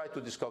not to try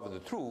to discover the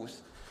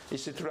truth,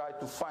 is to try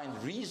to find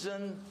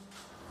reason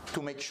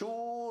to make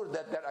sure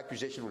that their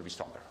accusation will be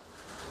stronger.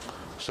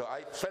 So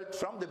I felt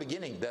from the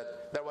beginning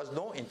that there was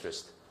no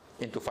interest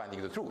into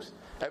finding the truth.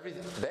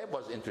 There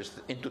was interest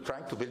into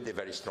trying to build a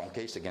very strong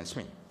case against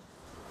me.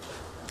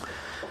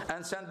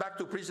 And sent back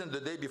to prison the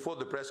day before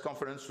the press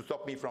conference to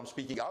stop me from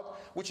speaking out.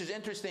 Which is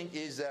interesting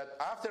is that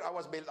after I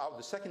was bailed out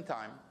the second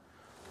time,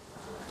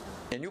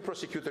 a new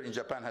prosecutor in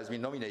Japan has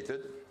been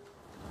nominated,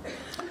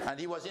 and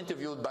he was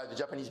interviewed by the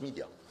Japanese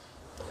media.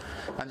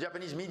 And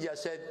Japanese media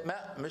said,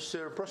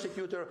 Mr.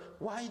 Prosecutor,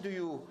 why do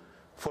you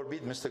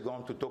forbid Mr.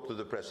 Ghosn to talk to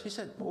the press? He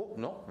said, oh,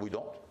 no, we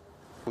don't.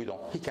 We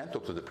don't. He can't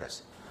talk to the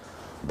press.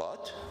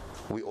 But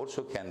we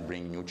also can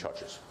bring new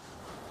charges.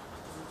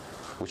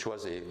 Which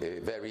was a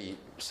very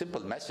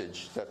simple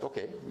message that,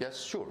 okay,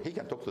 yes, sure, he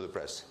can talk to the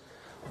press.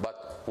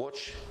 But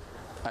watch,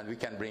 and we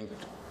can bring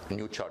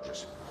new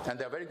charges. And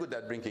they're very good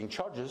at bringing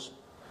charges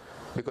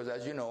because,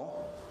 as you know,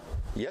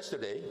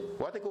 yesterday,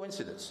 what a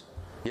coincidence.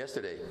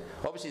 Yesterday,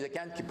 obviously they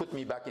can't put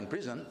me back in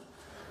prison,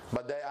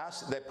 but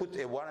they put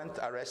a warrant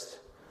arrest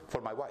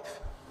for my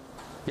wife.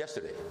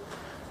 Yesterday.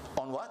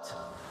 On what?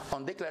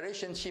 On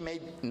declaration she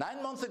made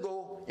 9 months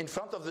ago in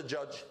front of the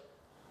judge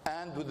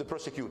and with the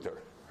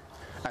prosecutor.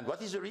 And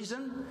what is the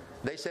reason?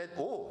 They said,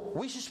 oh,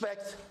 we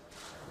suspect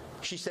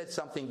she said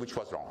something which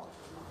was wrong.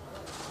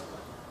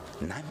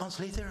 9 months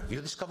later?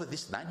 You discovered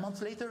this 9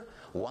 months later?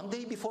 1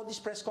 day before this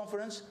press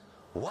conference?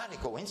 What a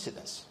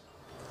coincidence.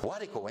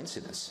 What a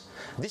coincidence.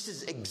 This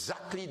is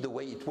exactly the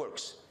way it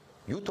works.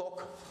 You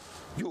talk,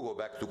 you go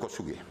back to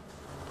Kosuge.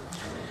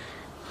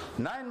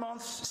 9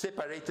 months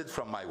separated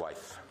from my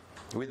wife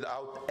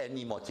without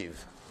any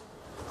motive.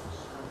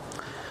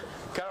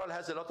 Carol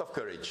has a lot of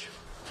courage.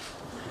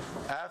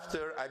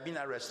 After I've been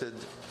arrested,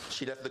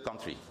 she left the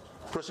country.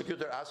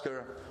 Prosecutor asked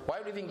her, why are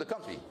you leaving the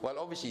country? Well,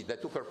 obviously, they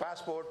took her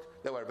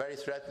passport. They were very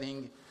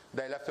threatening.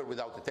 They left her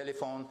without a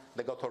telephone.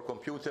 They got her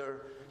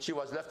computer. She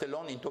was left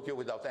alone in Tokyo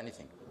without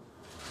anything.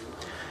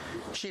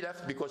 She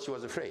left because she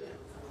was afraid.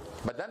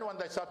 But then when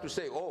they started to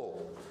say,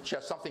 oh, she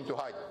has something to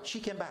hide, she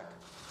came back.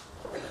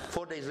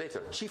 4 days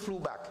later, she flew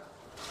back.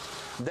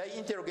 They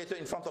interrogated her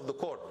in front of the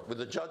court with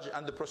the judge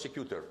and the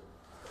prosecutor.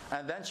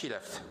 And then she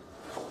left.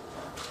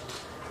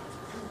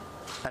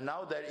 And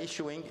now they're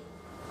issuing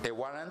a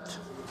warrant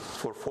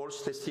for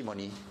false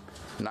testimony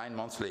 9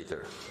 months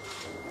later.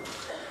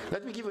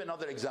 Let me give you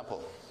another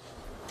example.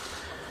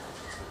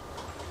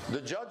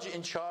 The judge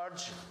in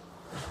charge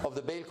of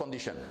the bail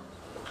condition,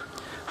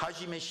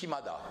 Hajime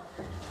Shimada,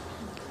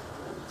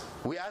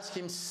 we asked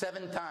him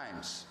 7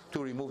 times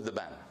to remove the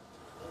ban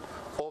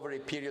over a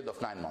period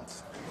of 9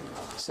 months.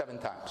 7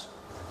 times.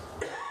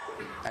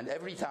 And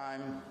every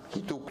time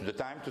he took the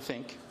time to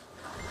think.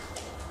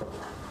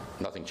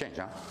 Nothing changed,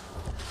 huh?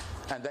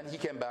 And then he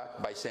came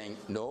back by saying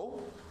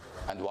no.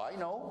 And why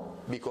no?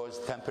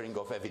 Because tampering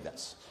of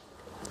evidence.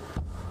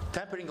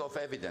 Tampering of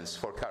evidence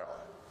for Carol.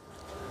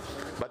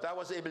 But I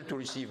was able to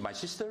receive my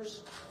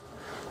sisters.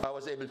 I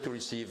was able to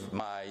receive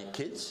my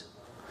kids.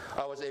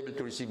 I was able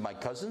to receive my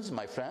cousins,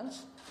 my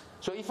friends.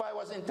 So if I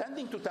was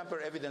intending to tamper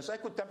evidence, I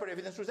could tamper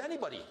evidence with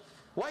anybody.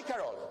 Why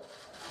Carol?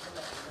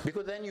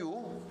 Because they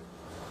knew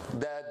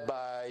that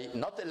by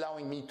not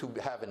allowing me to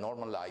have a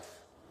normal life,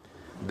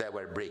 they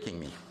were breaking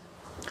me.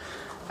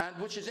 And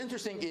which is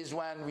interesting is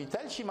when we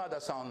tell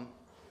Shimada-san,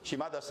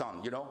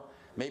 you know,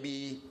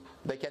 maybe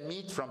they can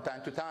meet from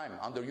time to time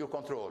under your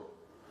control.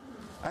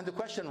 And the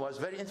question was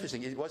very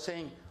interesting. It was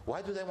saying,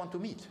 why do they want to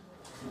meet?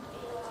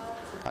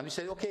 And we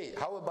said, okay,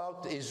 how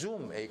about a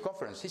Zoom, a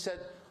conference? He said,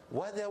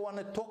 what do they want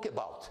to talk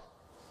about?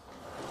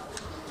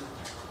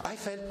 I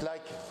felt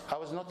like I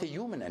was not a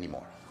human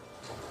anymore.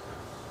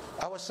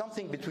 I was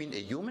something between a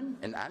human,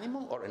 an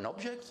animal, or an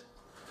object.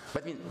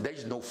 But I mean, there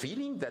is no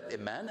feeling that a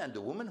man and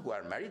a woman who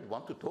are married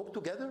want to talk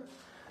together,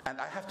 and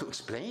I have to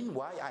explain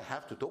why I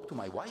have to talk to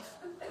my wife?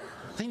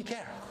 They didn't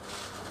care.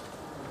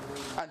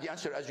 And the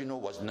answer, as you know,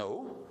 was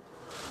no.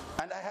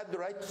 And I had the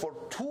right for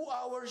 2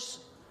 hours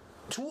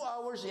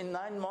in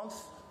 9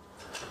 months,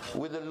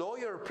 with a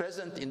lawyer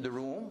present in the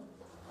room,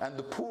 and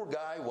the poor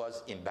guy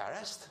was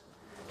embarrassed.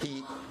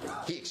 He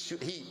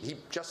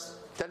just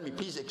tell me,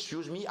 please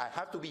excuse me, I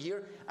have to be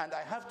here, and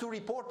I have to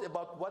report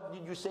about what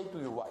did you say to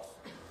your wife.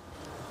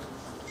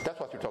 That's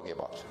what you're talking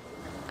about.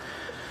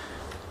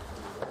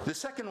 The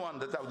second one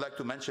that I would like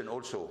to mention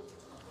also,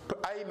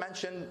 I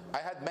mentioned I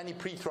had many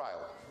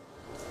pre-trial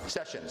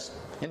sessions.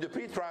 In the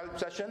pre-trial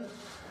session,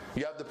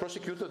 you have the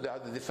prosecutor, you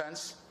have the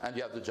defense, and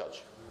you have the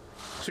judge.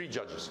 3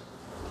 judges.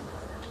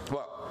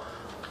 Well,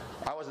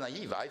 I was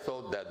naive. I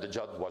thought that the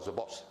judge was the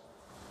boss.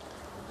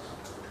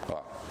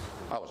 Well,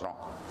 I was wrong.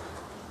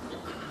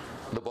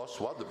 The boss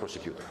was the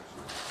prosecutor.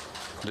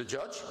 The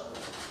judge,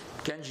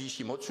 Kenji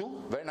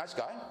Shimotsu, very nice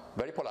guy,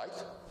 very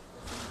polite,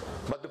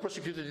 but the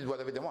prosecutor did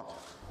whatever they want.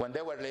 When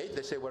they were late,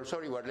 they say, well,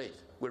 sorry, we're late,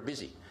 we're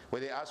busy.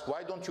 When they ask,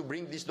 why don't you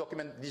bring this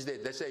document this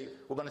date? They say,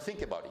 we're going to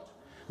think about it.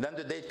 Then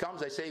the date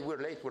comes, they say,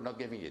 we're late, we're not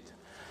giving it.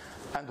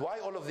 And why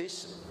all of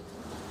this?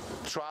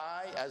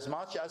 Try as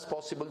much as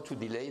possible to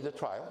delay the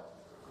trial,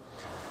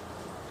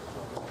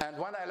 And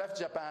when I left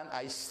Japan,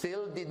 I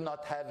still did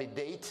not have a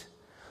date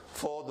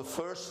for the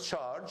first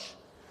charge.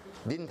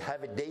 Didn't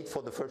have a date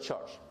for the first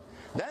charge.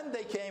 Then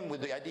they came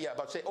with the idea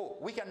about saying, oh,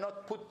 we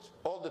cannot put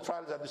all the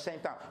trials at the same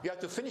time. You have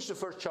to finish the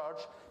first charge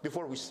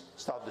before we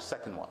start the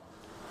second one.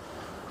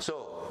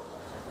 So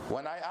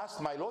when I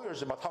asked my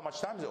lawyers about how much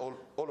time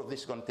all of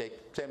this is going to take,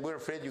 saying, we're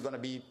afraid you're going to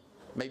be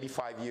maybe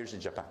 5 years in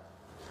Japan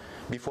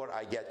before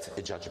I get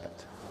a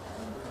judgment.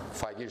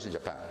 5 years in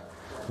Japan.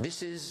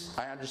 This is,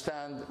 I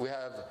understand, we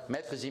have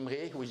Maître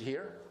Zimri, who is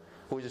here,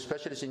 who is a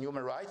specialist in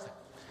human rights.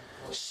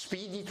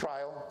 Speedy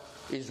trial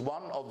is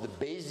one of the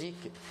basic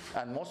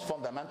and most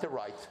fundamental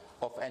rights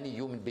of any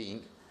human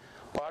being,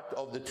 part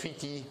of the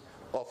Treaty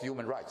of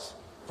Human Rights.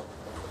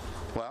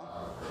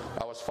 Well,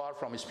 I was far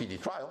from a speedy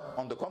trial.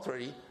 On the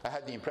contrary, I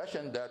had the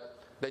impression that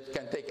it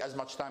can take as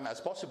much time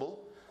as possible,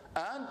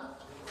 and,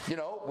 you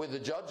know, with the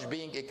judge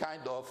being a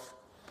kind of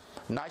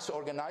nice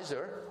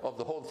organizer of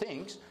the whole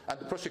things, and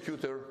the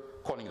prosecutor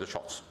calling the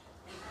shots.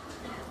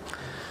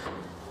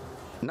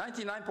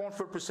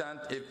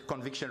 99.4%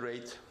 conviction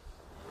rate.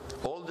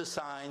 All the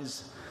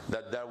signs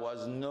that there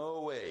was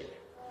no way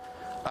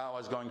I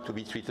was going to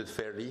be treated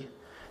fairly.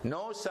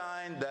 No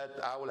sign that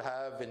I will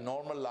have a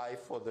normal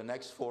life for the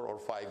next 4 or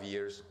 5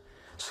 years.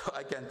 So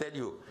I can tell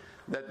you,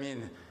 that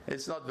means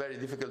it's not very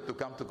difficult to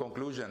come to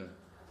conclusion.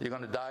 You're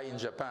going to die in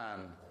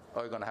Japan,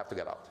 or you're going to have to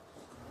get out.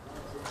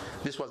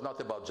 This was not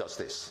about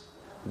justice.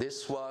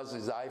 This was,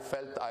 as I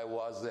felt, I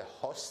was the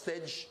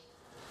hostage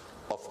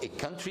of a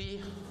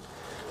country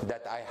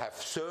that I have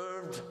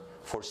served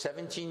for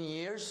 17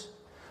 years.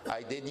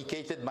 I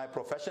dedicated my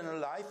professional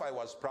life. I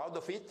was proud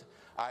of it.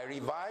 I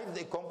revived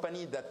a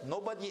company that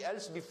nobody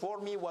else before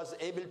me was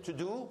able to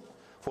do.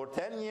 For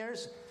 10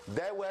 years,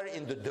 they were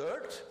in the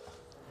dirt.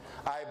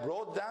 I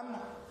brought them.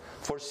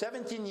 For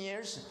 17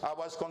 years, I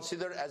was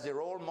considered as a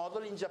role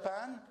model in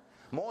Japan.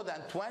 More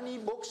than 20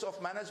 books of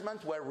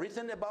management were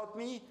written about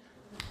me.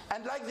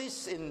 And like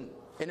this, in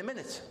a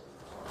minute,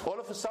 all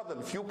of a sudden,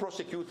 a few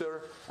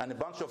prosecutors and a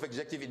bunch of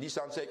executives in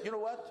Nissan say, you know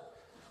what?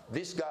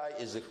 This guy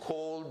is a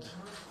cold,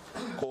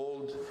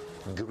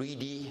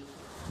 greedy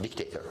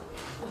dictator.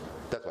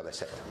 That's what I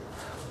said.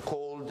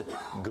 Cold,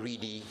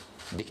 greedy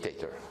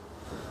dictator.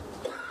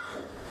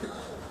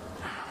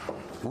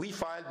 We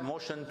filed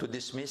motion to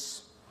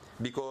dismiss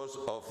because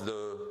of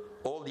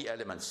all the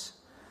elements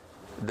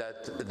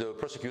that the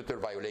prosecutor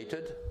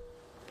violated.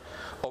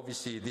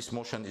 Obviously, this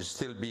motion is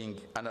still being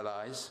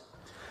analyzed.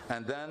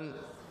 And then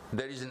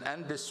there is an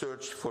endless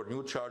search for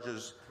new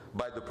charges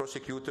by the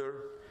prosecutor.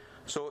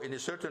 So in a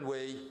certain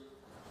way,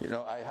 you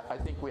know, I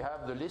think we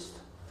have the list.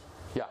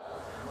 Yeah,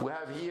 we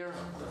have here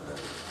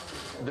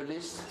the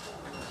list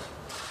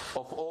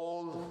of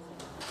all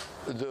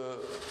the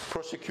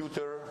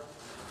prosecutor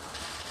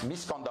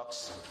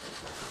misconducts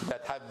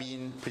that have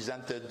been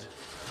presented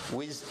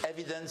with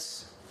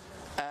evidence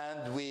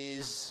and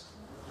with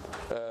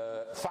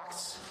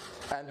facts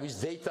and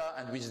with data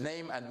and with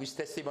name and with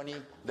testimony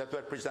that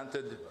were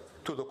presented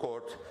to the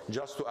court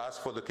just to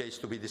ask for the case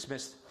to be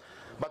dismissed.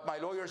 But my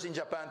lawyers in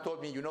Japan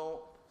told me, you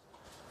know,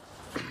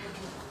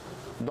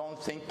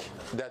 don't think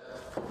that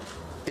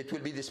it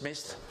will be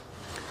dismissed.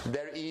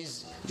 There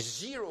is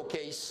zero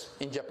case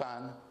in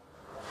Japan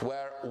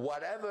where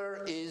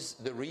whatever is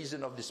the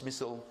reason of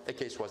dismissal, a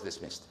case was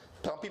dismissed.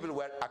 Some people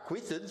were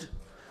acquitted,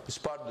 it's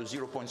part of the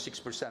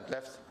 0.6%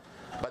 left,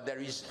 but there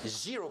is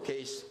zero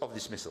case of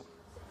dismissal.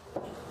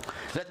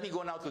 Let me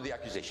go now to the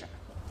accusation.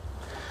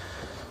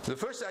 The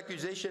first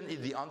accusation is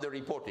the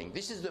underreporting.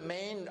 This is the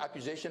main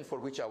accusation for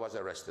which I was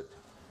arrested.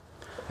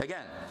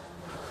 Again,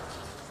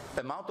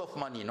 amount of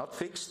money not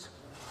fixed,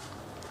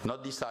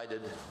 not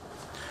decided,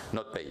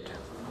 not paid.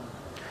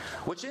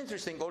 What's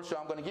interesting also,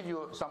 I'm going to give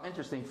you some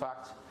interesting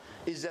facts,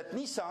 is that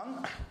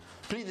Nissan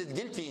pleaded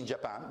guilty in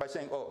Japan by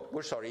saying, oh,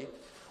 we're sorry,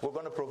 we're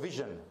going to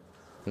provision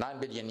 9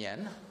 billion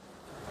yen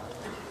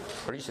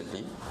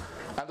recently,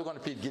 and we're going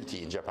to plead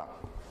guilty in Japan.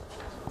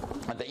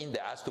 And they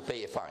asked to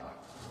pay a fine.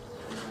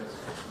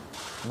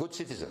 Good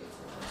citizen.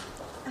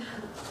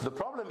 The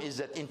problem is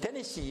that in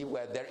Tennessee,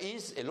 where there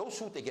is a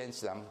lawsuit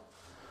against them,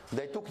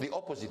 they took the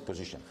opposite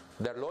position.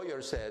 Their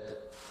lawyer said,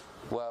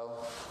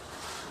 well,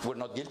 we're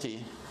not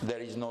guilty, there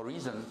is no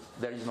reason,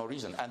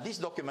 And this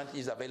document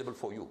is available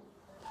for you.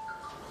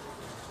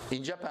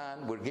 In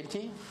Japan, we're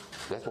guilty,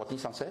 that's what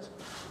Nissan says.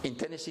 In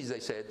Tennessee, they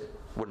said,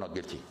 we're not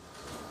guilty.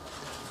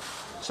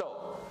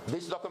 So,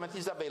 this document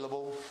is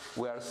available,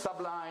 we are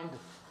sublined.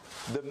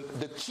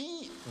 The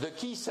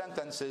key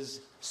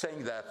sentences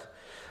saying that,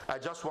 I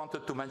just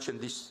wanted to mention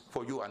this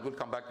for you, and we'll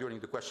come back during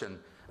the question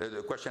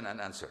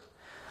and answer.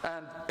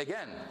 And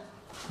again,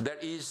 there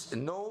is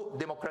no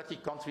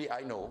democratic country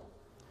I know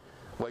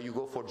where you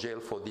go for jail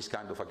for this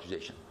kind of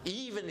accusation,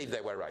 even if they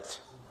were right.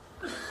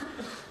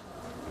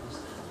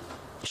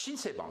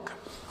 Shinsei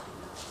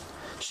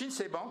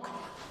Bank,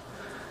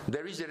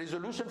 there is a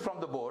resolution from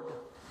the board.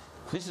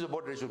 This is a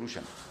board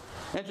resolution.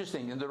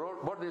 Interesting, in the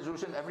board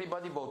resolution,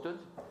 everybody voted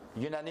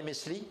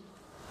unanimously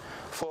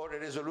for a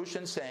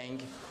resolution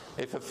saying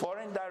if a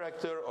foreign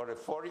director or a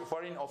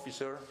foreign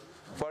officer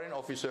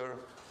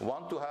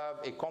want to have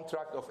a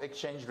contract of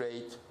exchange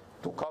rate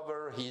to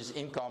cover his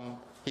income,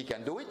 he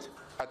can do it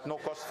at no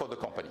cost for the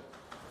company.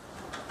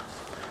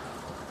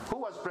 Who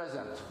was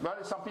present?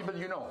 Well, some people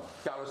you know.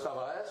 Carlos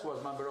Ghosn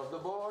was member of the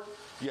board.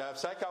 You have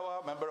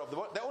Saikawa, member of the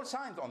board. They all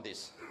signed on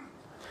this.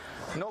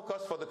 No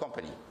cost for the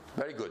company.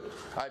 Very good.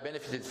 I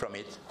benefited from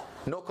it.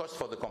 No cost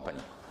for the company.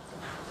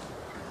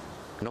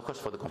 No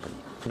cost for the company.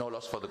 No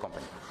loss for the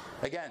company.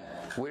 Again,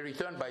 we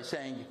return by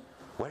saying,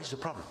 where is the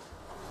problem?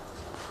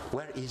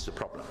 Where is the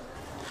problem?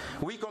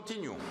 We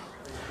continue.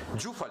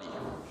 Jufali.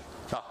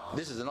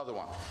 This is another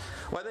one.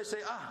 Where they say,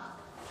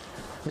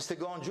 Mr.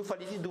 Ghosn,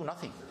 Jufali didn't do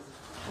nothing.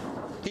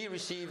 He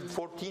received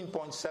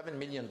 $14.7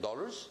 million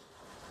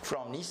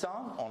from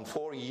Nissan on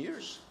 4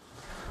 years,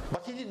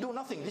 but he didn't do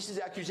nothing. This is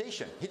the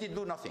accusation. He didn't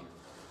do nothing.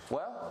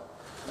 Well,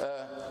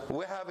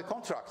 we have a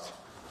contract.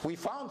 We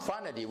found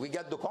finally, we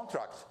got the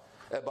contract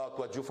about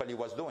what Jufali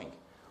was doing.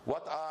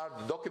 What are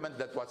the documents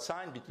that was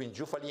signed between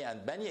Jufali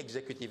and many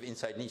executives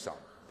inside Nissan?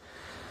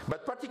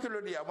 But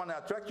particularly, I want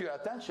to attract your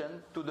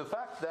attention to the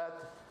fact that,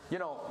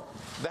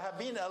 there have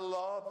been a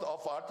lot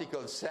of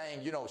articles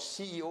saying,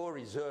 CEO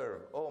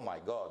reserve. Oh my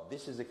God,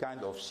 this is a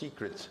kind of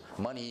secret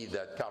money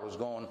that Carlos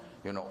Ghosn,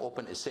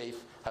 opened a safe,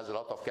 has a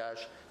lot of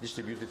cash,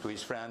 distributed to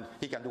his friend.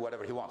 He can do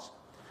whatever he wants.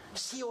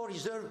 CEO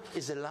reserve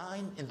is a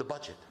line in the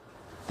budget.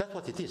 That's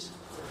what it is.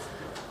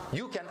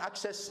 You can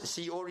access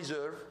CEO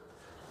reserve,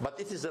 but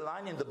it is a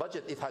line in the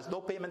budget. It has no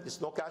payment, it's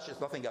no cash,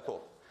 it's nothing at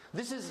all.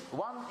 This is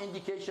one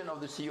indication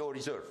of the CEO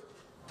reserve.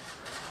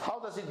 How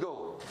does it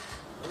go?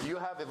 You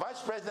have a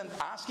vice president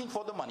asking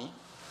for the money.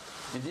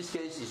 In this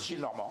case, it's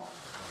Gilles Normand,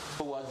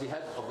 who was the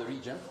head of the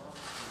region.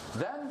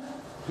 Then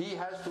he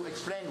has to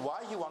explain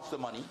why he wants the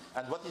money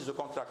and what is the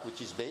contract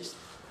which is based.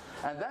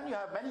 And then you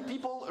have many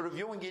people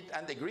reviewing it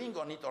and agreeing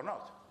on it or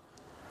not.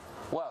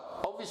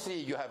 Well, obviously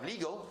you have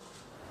legal.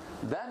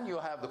 Then you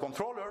have the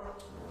controller.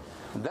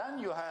 Then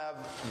you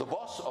have the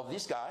boss of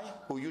this guy,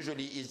 who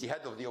usually is the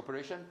head of the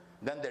operation.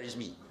 Then there is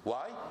me.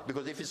 Why?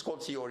 Because if it's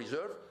called CEO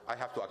reserve, I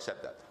have to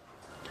accept that.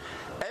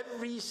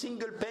 Every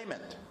single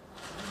payment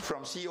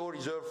from CEO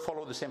reserve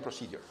follow the same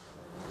procedure.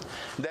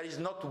 There is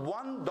not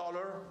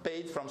 $1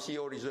 paid from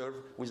CEO reserve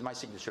with my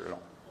signature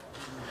alone.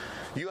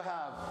 You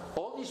have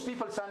all these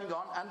people signing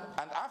on,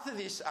 and after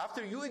this,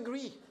 after you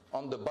agree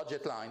on the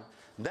budget line,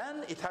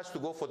 then it has to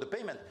go for the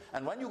payment.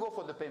 And when you go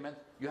for the payment,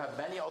 you have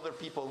many other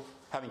people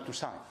having to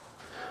sign.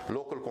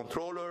 Local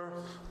controller,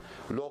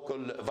 local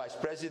vice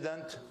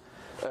president,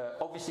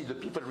 obviously the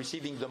people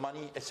receiving the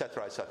money,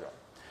 etc., etc.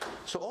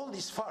 So all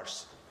this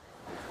farce,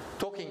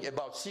 talking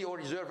about CEO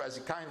reserve as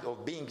a kind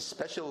of being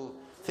special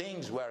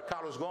things where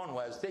Carlos Ghosn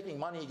was taking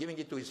money, giving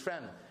it to his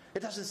friend,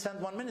 it doesn't stand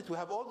 1 minute. We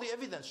have all the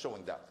evidence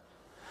showing that.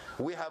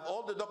 We have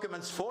all the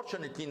documents,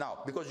 fortunately now,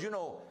 because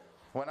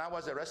when I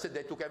was arrested,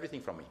 they took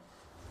everything from me.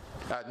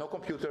 I had no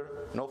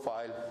computer, no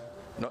file,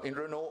 no in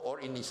Renault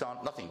or in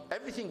Nissan, nothing.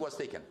 Everything was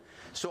taken.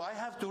 So I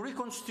have to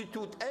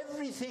reconstitute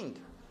everything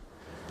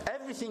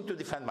to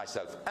defend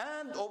myself.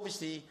 And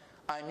obviously,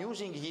 I'm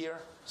using here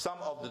some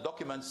of the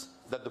documents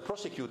that the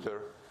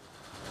prosecutor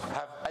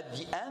have at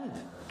the end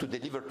to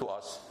deliver to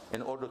us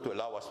in order to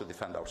allow us to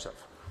defend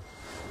ourselves.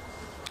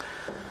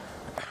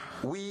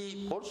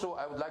 We also,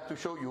 I would like to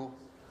show you,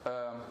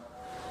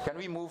 can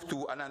we move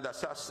to Ananda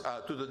Sas,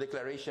 to the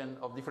declaration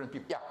of different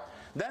people? Yeah.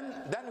 Then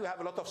we have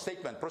a lot of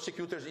statements.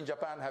 Prosecutors in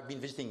Japan have been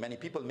visiting many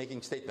people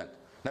making statements.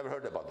 Never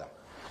heard about them.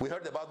 We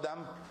heard about them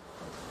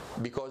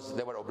because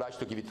they were obliged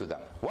to give it to them.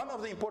 One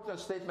of the important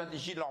statements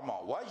is Gilles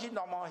Normand. Why Gilles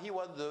Normand? He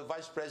was the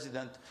vice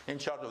president in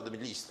charge of the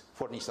Middle East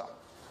for Nissan.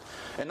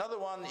 Another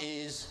one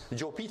is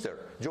Joe Peter.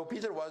 Joe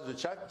Peter was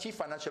the chief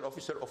financial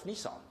officer of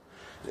Nissan.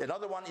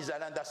 Another one is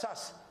Alain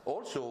Dassas,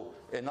 also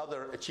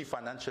another chief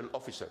financial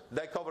officer.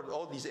 They covered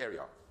all these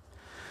areas.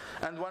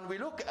 And when we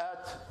look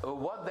at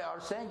what they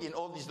are saying in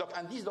all these documents,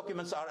 and these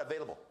documents are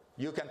available.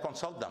 You can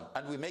consult them,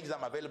 and we make them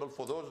available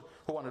for those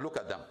who want to look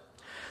at them.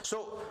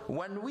 So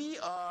when we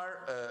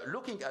are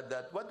looking at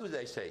that, what do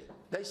they say?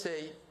 They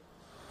say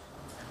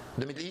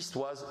the Middle East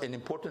was an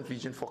important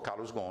region for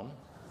Carlos Ghosn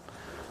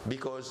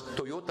because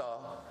Toyota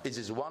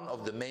is one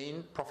of the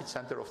main profit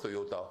center of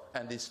Toyota,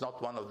 and it's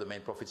not one of the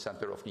main profit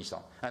center of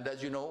Nissan. And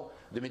as you know,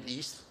 the Middle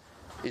East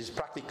is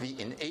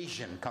practically an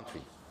Asian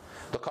country.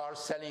 The cars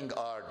selling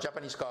are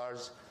Japanese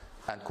cars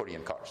and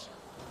Korean cars.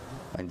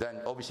 And then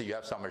obviously you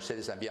have some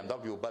Mercedes and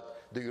BMW,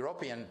 but the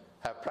European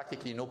have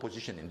practically no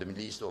position in the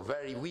Middle East, or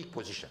very weak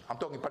position. I'm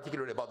talking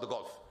particularly about the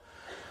Gulf.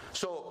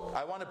 So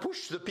I want to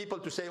push the people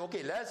to say,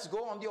 okay, let's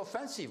go on the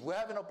offensive. We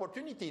have an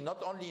opportunity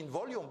not only in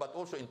volume but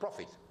also in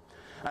profit.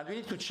 And we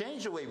need to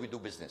change the way we do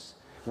business.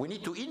 We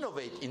need to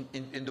innovate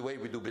in the way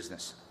we do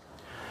business.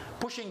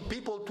 Pushing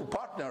people to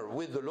partner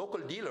with the local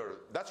dealer,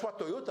 that's what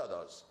Toyota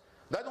does.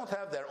 They don't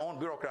have their own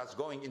bureaucrats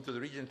going into the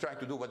region trying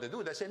to do what they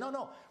do. They say,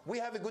 no, we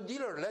have a good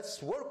dealer.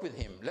 Let's work with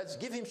him. Let's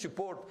give him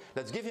support.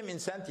 Let's give him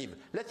incentive.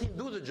 Let him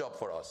do the job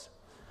for us.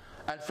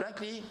 And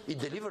frankly, it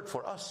delivered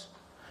for us.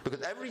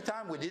 Because every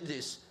time we did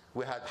this,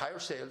 we had higher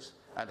sales,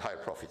 and higher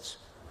profits.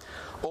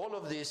 All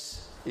of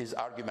this is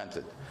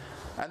argumented.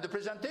 And the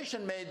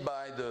presentation made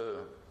by the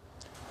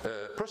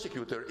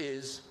prosecutor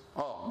is,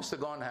 oh, Mr.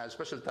 Ghosn has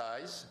special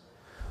ties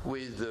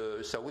with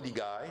the Saudi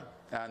guy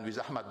and with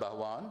Ahmed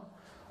Bahwan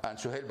and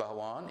Suhail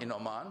Bahwan in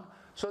Oman.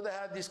 So they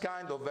had this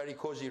kind of very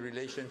cozy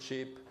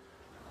relationship.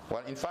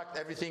 Well, in fact,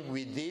 everything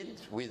we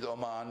did with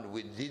Oman,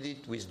 we did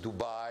it with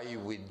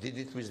Dubai, we did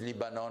it with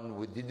Lebanon,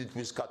 we did it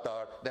with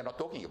Qatar. They're not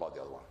talking about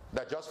the other one.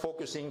 They're just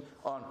focusing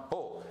on,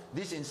 oh,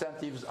 these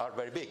incentives are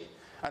very big.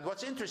 And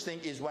what's interesting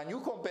is when you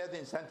compare the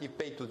incentive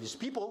paid to these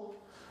people,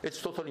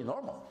 it's totally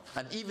normal.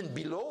 And even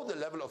below the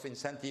level of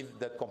incentive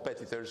that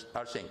competitors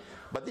are seeing.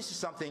 But this is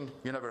something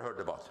you never heard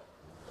about.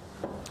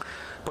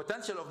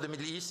 Potential of the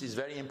Middle East is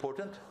very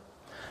important,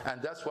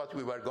 and that's what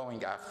we were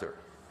going after.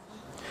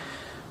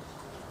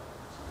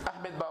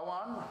 Ahmed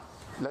Bahwan,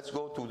 let's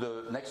go to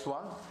the next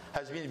one,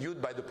 has been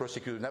reviewed by the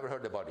prosecutor. Never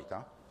heard about it,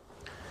 huh?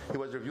 He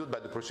was reviewed by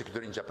the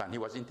prosecutor in Japan. He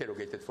was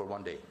interrogated for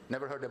 1 day.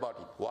 Never heard about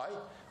it. Why?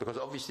 Because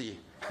obviously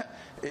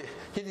he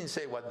didn't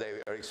say what they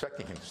were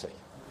expecting him to say.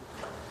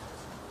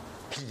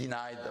 He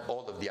denied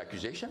all of the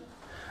accusation.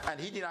 And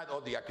he denied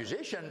all the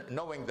accusation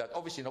knowing that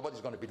obviously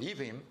nobody's going to believe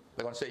him.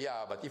 They're going to say,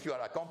 yeah, but if you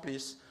are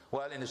accomplice,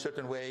 well, in a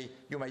certain way,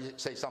 you may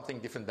say something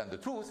different than the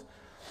truth.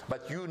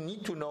 But you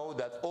need to know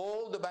that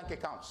all the bank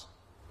accounts,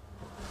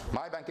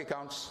 my bank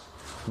accounts,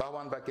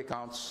 Bahwan bank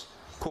accounts,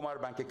 Kumar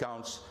bank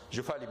accounts,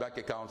 Jufali bank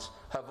accounts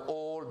have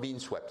all been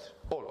swept.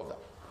 All of them.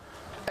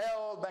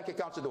 All bank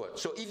accounts in the world.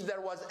 So if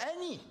there was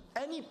any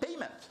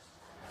payment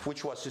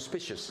which was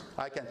suspicious,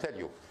 I can tell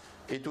you,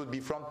 it would be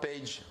front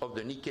page of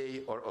the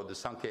Nikkei or of the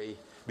Sankei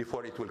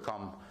before it will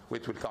come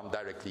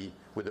directly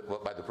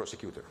by the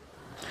prosecutor.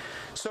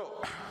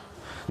 So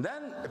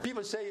then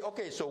people say,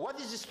 okay, so what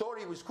is the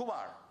story with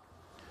Kumar?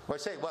 Well, I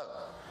say,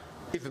 well,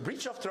 if a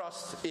breach of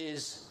trust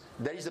is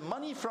there is a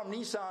money from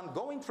Nissan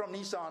going from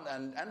Nissan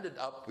and ended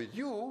up with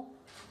you,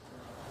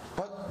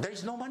 but there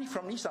is no money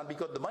from Nissan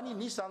because the money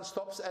Nissan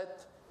stops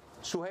at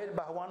Suhail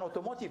Bahwan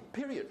Automotive,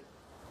 period.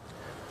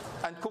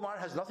 And Kumar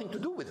has nothing to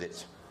do with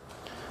it.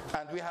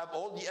 And we have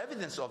all the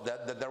evidence of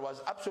that there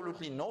was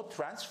absolutely no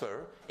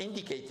transfer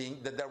indicating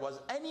that there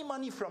was any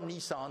money from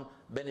Nissan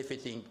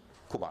benefiting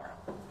Kumar.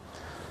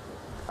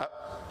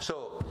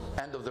 So,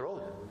 end of the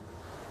road.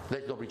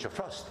 There's no breach of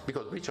trust,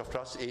 because breach of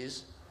trust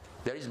is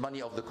there is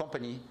money of the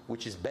company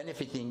which is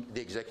benefiting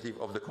the executive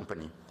of the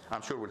company.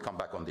 I'm sure we'll come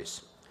back on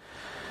this.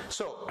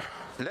 So,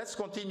 let's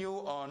continue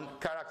on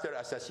character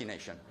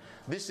assassination.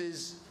 This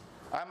is,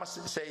 I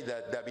must say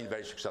that they've been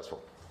very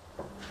successful.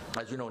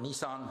 As you know,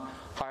 Nissan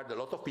hired a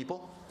lot of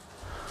people.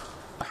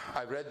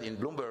 I read in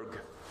Bloomberg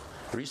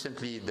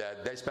recently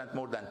that they spent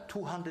more than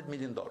 $200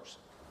 million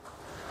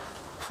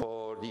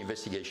for the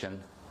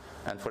investigation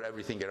and for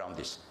everything around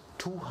this.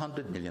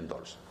 $200 million.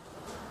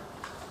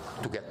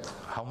 To get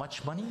how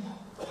much money?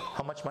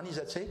 How much money is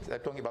at stake? They're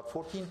talking about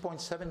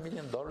 $14.7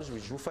 million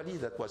with Jufali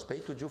that was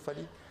paid to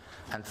Jufali,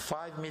 and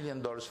 $5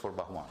 million for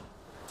Bahwan.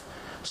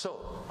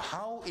 So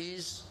how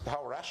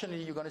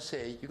rationally you're going to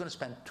say you're going to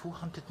spend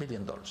 $200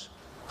 million?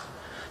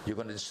 You're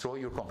going to destroy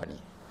your company.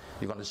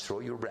 You're going to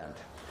destroy your brand.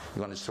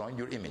 You're going to destroy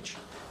your image.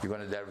 You're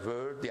going to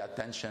divert the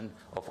attention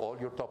of all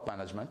your top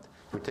management.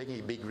 You're taking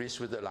a big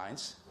risk with the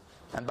alliance.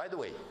 And by the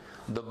way,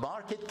 the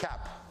market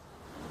cap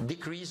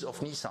decrease of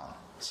Nissan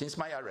since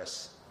my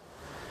arrest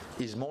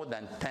is more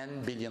than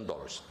 $10 billion.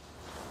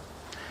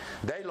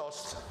 They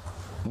lost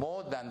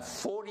more than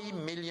 $40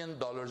 million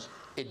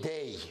a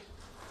day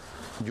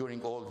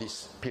during all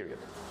this period.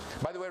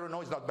 By the way,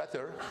 Renault is not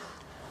better,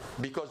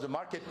 because the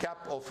market cap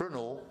of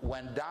Renault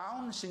went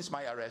down since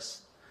my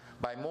arrest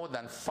by more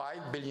than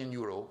 5 billion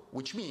euro,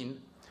 which means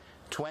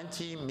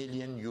 20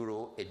 million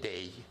euro a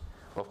day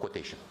of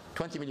quotation.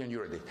 20 million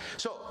euro a day.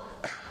 So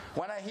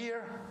when I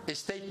hear a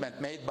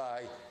statement made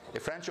by a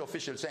French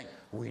official saying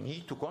we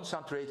need to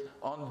concentrate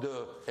on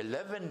the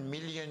 11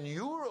 million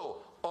euro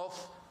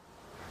of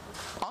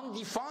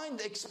undefined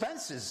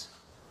expenses,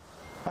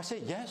 I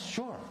say, yes,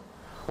 sure.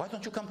 Why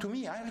don't you come to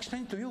me? I'll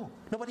explain to you.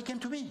 Nobody came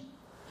to me.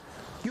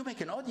 You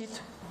make an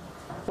audit.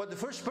 But the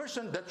first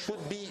person that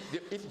should be,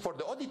 for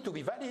the audit to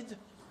be valid,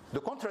 the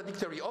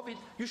contradictory of it,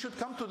 you should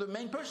come to the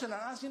main person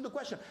and ask him the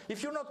question.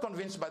 If you're not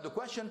convinced by the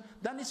question,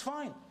 then it's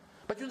fine.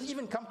 But you don't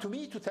even come to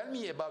me to tell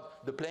me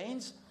about the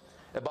planes,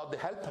 about the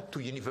help to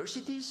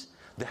universities,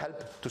 the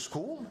help to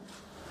school.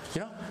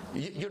 You know,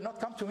 you're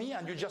not come to me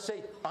and you just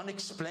say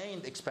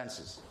unexplained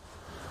expenses.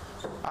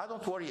 I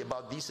don't worry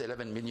about these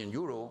 11 million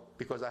euro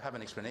because I have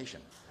an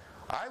explanation.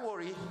 I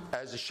worry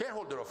as a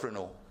shareholder of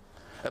Renault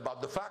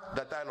about the fact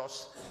that I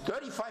lost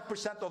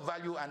 35% of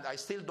value and I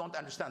still don't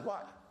understand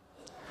why.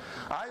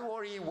 I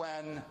worry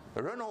when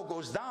Renault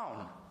goes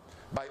down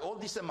by all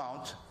this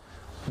amount,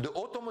 the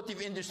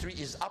automotive industry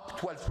is up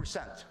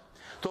 12%.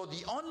 So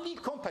the only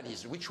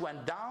companies which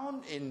went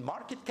down in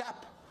market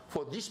cap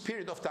for this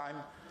period of time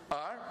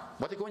are,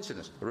 what a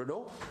coincidence,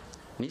 Renault,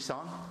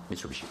 Nissan,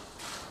 Mitsubishi.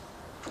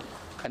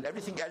 And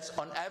everything else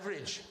on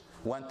average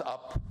went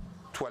up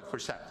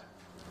 12%.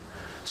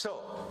 So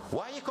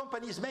why a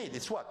company is made?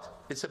 It's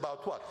what? It's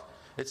about what?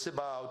 It's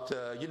about,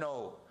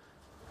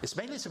 it's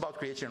mainly about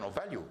creation of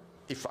value,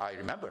 if I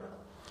remember.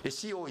 A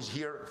CEO is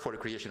here for the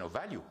creation of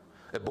value.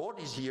 A board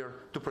is here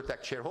to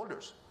protect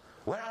shareholders.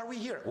 Where are we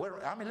here?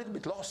 I'm a little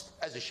bit lost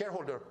as a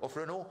shareholder of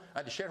Renault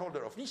and a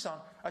shareholder of Nissan.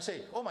 I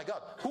say, oh my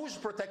God, who's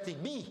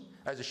protecting me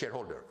as a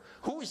shareholder?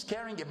 Who is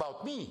caring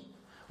about me?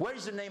 Where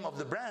is the name of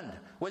the brand?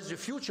 Where's the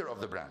future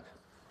of the brand?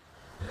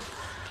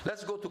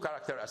 Let's go to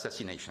character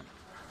assassination.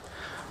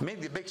 Make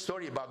the big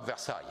story about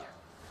Versailles.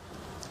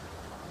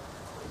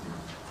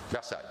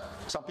 Versailles.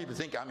 Some people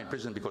think I'm in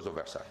prison because of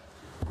Versailles.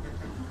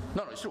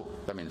 No, it's true.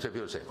 I mean, some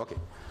people say, okay.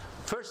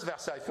 First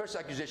Versailles, first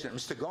accusation,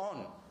 Mr.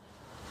 Ghosn,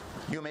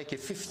 you make a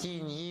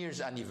 15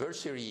 years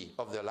anniversary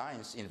of the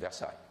alliance in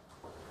Versailles.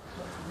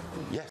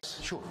 Yes,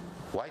 sure.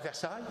 Why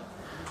Versailles?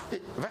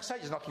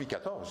 Versailles is not Louis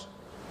XIV.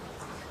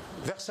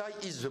 Versailles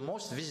is the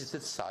most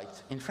visited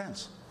site in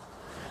France.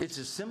 It's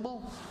a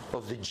symbol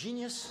of the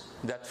genius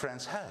that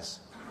France has.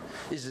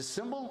 It's a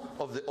symbol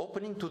of the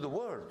opening to the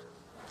world.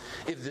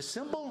 It's the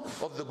symbol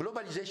of the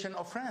globalization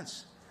of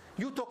France.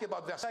 You talk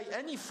about Versailles,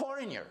 any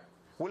foreigner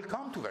will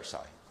come to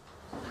Versailles.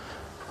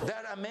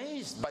 They're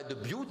amazed by the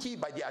beauty,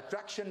 by the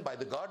attraction, by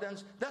the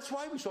gardens. That's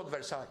why we sought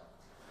Versailles.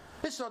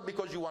 It's not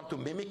because you want to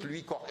mimic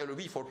Louis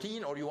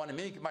XIV or you want to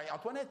mimic Marie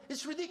Antoinette.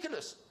 It's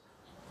ridiculous.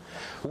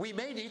 We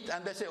made it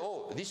and they say,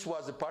 oh, this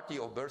was a party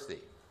of birthday.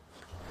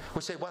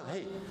 We say, well,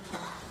 hey,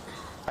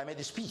 I made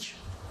a speech.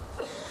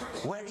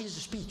 Where is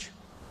the speech?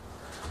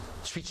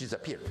 Speech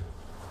disappeared.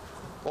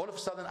 All of a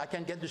sudden, I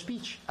can get the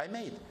speech I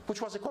made,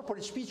 which was a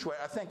corporate speech where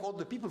I thank all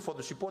the people for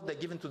the support they've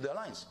given to the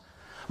alliance.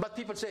 But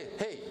people say,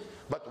 hey,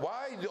 but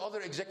why the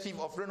other executive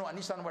of Renault and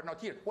Nissan were not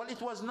here? Well,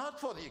 it was not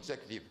for the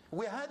executive.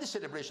 We had a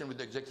celebration with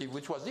the executive,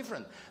 which was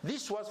different.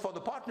 This was for the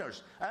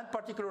partners, and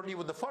particularly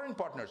with the foreign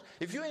partners.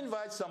 If you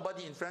invite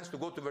somebody in France to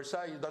go to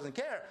Versailles, he doesn't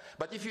care.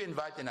 But if you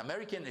invite an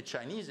American, a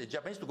Chinese, a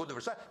Japanese to go to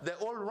Versailles, they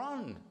all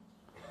run.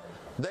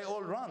 They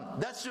all run.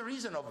 That's the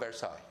reason of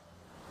Versailles.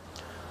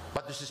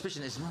 But the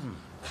suspicion is,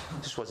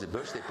 this was a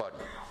birthday party.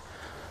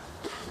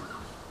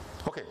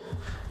 Okay,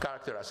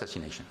 character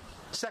assassination.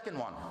 Second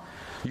one,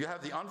 you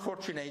have the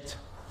unfortunate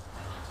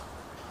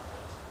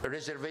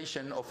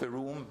reservation of a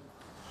room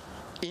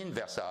in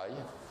Versailles.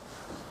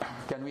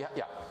 Can we?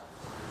 Yeah.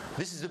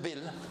 This is the bill.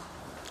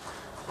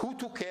 Who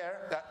took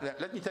care?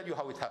 Let me tell you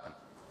how it happened.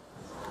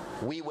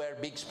 We were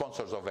big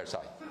sponsors of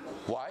Versailles.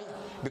 Why?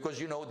 Because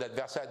you know that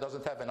Versailles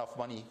doesn't have enough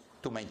money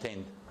to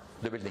maintain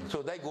the building.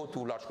 So they go to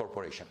large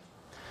corporation.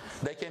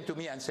 They came to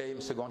me and say,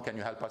 Mr. Ghosn, can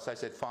you help us? I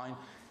said, fine,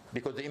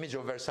 because the image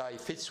of Versailles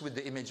fits with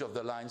the image of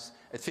the lines,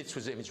 it fits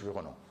with the image of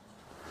Renault.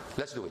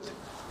 Let's do it.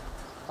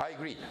 I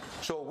agreed.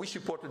 So we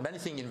supported many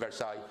things in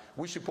Versailles.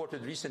 We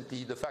supported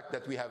recently the fact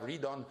that we have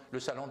redone le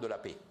Salon de la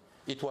Paix.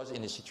 It was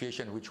in a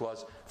situation which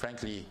was,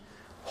 frankly,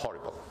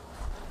 horrible.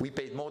 We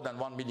paid more than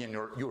 1 million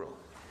euro.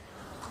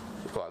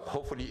 Well,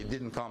 hopefully it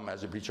didn't come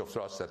as a breach of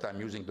trust that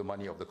I'm using the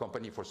money of the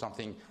company for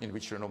something in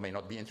which Renault may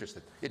not be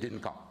interested. It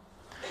didn't come.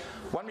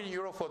 1 million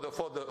euro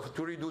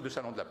to redo the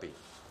Salon de la Paix.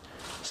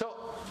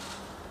 So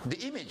the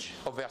image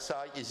of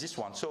Versailles is this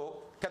one. So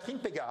Catherine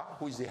Pégard,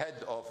 who is the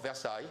head of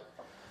Versailles,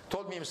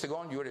 told me, Mr.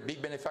 Ghosn, you're a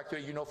big benefactor.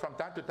 You know, from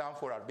time to time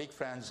for our big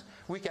friends,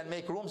 we can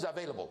make rooms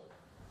available.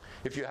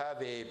 If you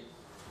have a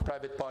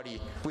private party,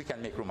 we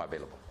can make room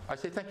available. I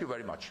say, thank you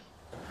very much.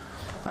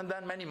 And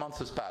then many months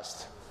has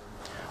passed.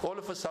 All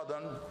of a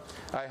sudden,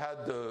 I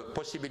had the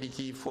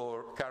possibility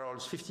for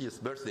Carol's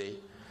 50th birthday.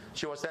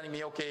 She was telling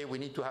me, okay, we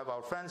need to have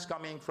our friends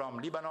coming from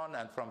Lebanon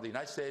and from the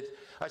United States.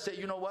 I said,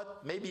 you know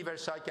what? Maybe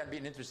Versailles can be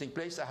an interesting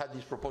place. I had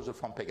this proposal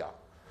from Pégard.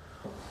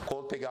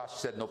 Called Pégard. She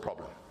said, no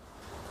problem.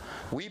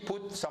 We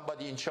put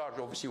somebody in charge.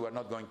 Obviously, we're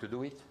not going to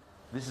do it.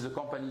 This is a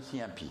company,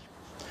 CMP.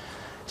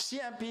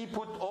 CMP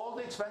put all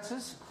the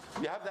expenses.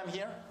 We have them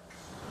here.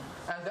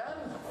 And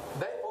then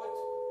they put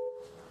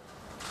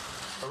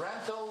a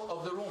rental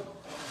of the room.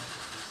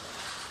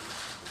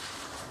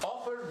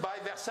 Offered by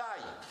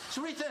Versailles. It's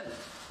written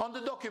on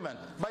the document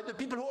by the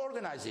people who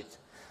organize it.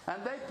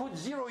 And they put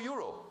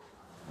 €0.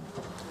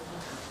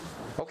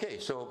 Okay,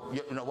 so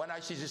you know, when I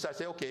see this, I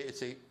say, okay,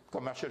 it's a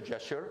commercial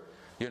gesture.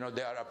 You know,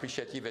 they are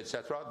appreciative,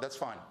 etc. That's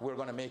fine. We're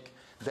going to make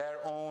their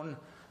own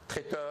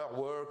traiteur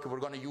work. We're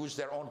going to use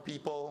their own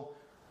people.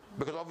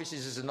 Because obviously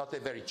this is not a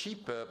very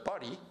cheap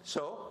party.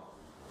 So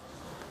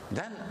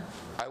then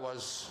I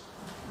was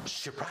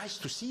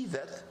surprised to see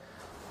that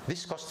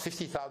this cost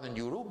 50,000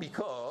 euro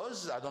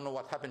because, I don't know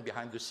what happened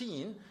behind the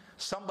scene,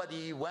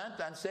 somebody went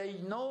and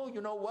said, no,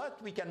 you know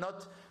what, we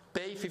cannot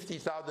pay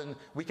 50,000,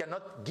 we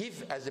cannot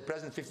give as a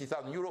present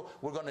 50,000 euro,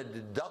 we're going to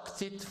deduct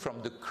it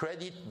from the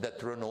credit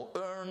that Renault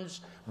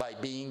earns by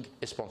being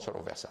a sponsor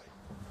of Versailles.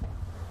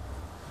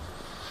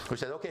 We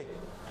said, okay,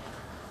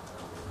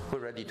 we're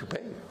ready to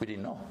pay, we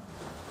didn't know.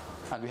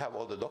 And we have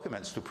all the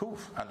documents to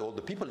prove, and all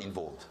the people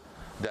involved,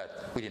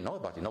 that we didn't know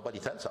about it, nobody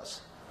tells us.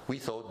 We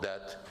thought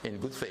that, in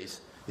good faith,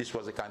 this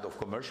was a kind of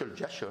commercial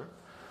gesture,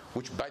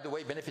 which, by the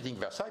way, benefiting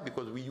Versailles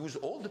because we use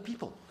all the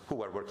people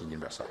who are working in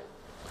Versailles.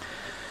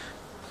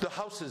 The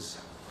houses.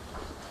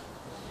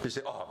 They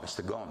say, oh,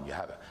 Mr. Ghosn, you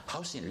have a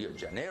house in Rio de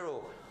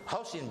Janeiro,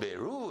 house in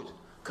Beirut.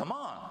 Come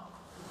on.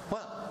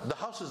 Well, the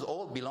houses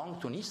all belong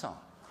to Nissan.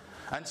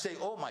 And say,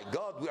 oh my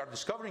God, we are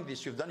discovering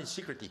this. You've done it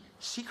secretly.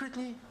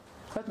 Secretly?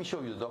 Let me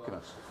show you the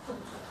documents.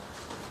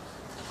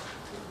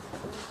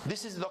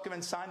 This is the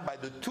document signed by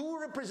the two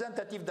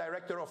representative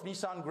directors of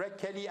Nissan, Greg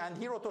Kelly and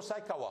Hiroto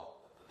Saikawa,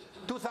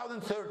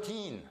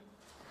 2013.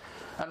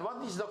 And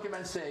what this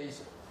document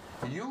says,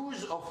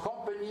 use of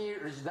company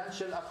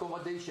residential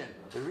accommodation,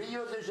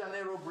 Rio de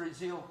Janeiro,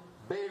 Brazil,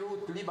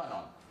 Beirut,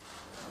 Lebanon.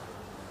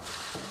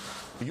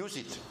 Use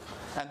it.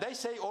 And they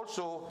say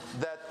also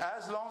that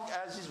as long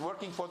as he's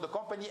working for the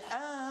company,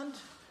 and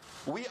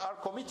we are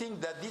committing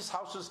that these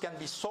houses can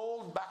be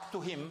sold back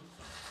to him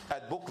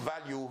at book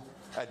value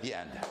at the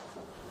end.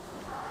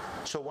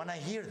 So when I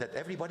hear that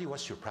everybody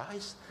was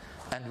surprised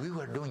and we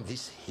were doing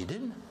this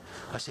hidden,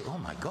 I say, oh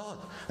my God.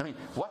 I mean,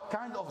 what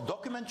kind of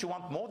document you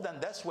want more than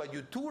this, where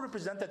you two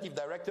representative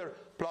director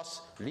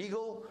plus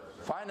legal,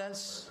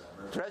 finance,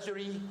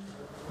 treasury,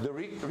 the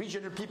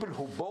regional people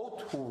who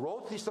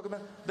wrote this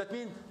document? That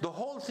means the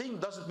whole thing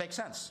doesn't make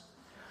sense.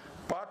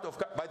 Part of,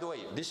 by the way,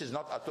 this is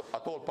not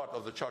at all part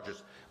of the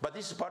charges, but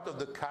this is part of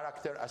the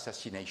character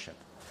assassination.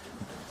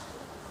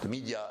 The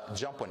media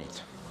jump on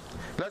it.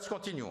 Let's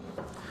continue.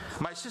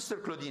 My sister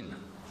Claudine,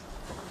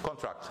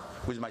 contract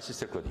with my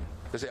sister Claudine.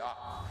 They say,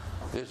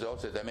 this is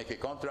also, they make a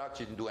contract,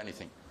 she didn't do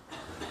anything.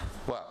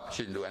 Well,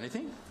 she didn't do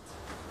anything.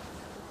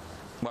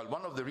 Well,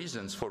 one of the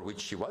reasons for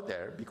which she was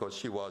there, because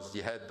she was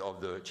the head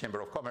of the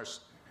Chamber of Commerce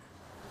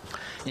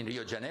in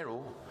Rio de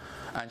Janeiro,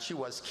 and she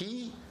was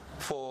key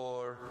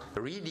for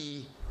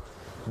really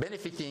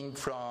benefiting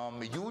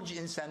from a huge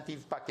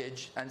incentive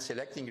package and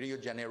selecting Rio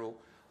de Janeiro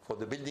for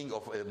the building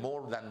of a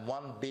more than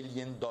 $1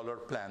 billion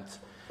plant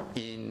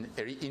in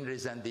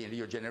Resende in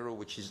Rio de Janeiro,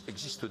 which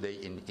exists today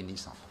in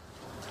Nissan.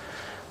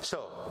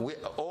 So,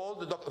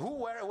 who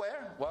were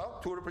aware? Well,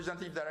 two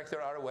representative directors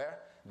are aware.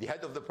 The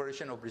head of the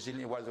operation of Brazil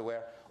was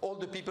aware. All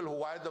the people who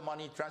wired the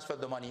money,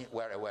 transferred the money,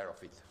 were aware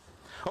of it.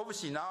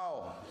 Obviously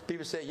now,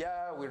 people say,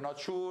 yeah, we're not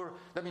sure.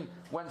 I mean,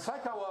 when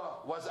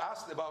Saikawa was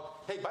asked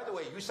about, hey, by the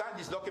way, you signed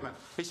this document.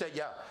 He said,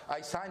 yeah,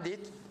 I signed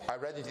it. I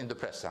read it in the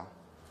press.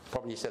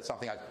 Probably he said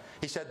something like,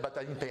 he said, but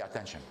I didn't pay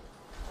attention.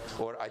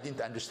 Or I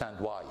didn't understand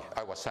why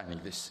I was signing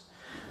this.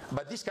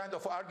 But this kind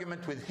of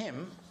argument with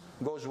him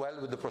goes well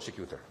with the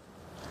prosecutor.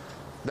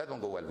 They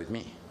don't go well with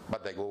me,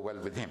 but they go well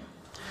with him.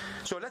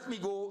 So let me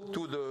go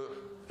to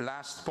the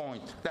last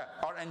point.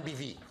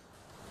 RNBV.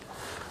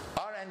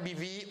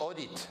 RNBV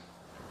audit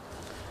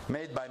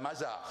made by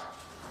Mazar.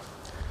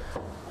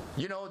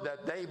 You know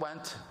that they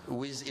went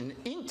with an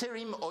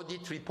interim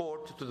audit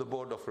report to the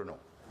board of Renault.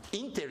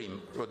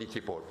 Interim audit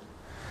report.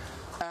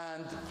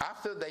 And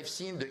after they've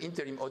seen the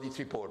interim audit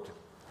report,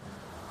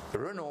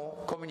 Renault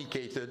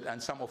communicated,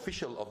 and some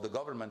official of the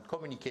government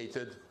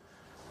communicated,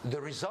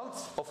 the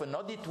results of an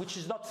audit which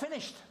is not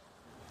finished,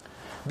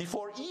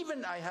 before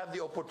even I have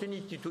the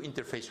opportunity to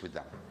interface with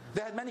them.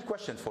 They had many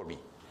questions for me.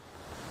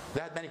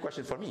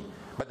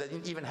 But they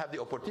didn't even have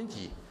the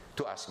opportunity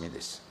to ask me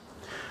this.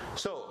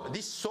 So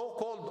this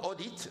so-called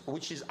audit,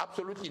 which is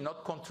absolutely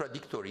not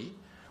contradictory,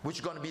 which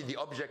is going to be the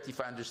object, if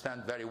I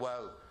understand very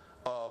well,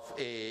 of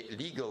a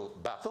legal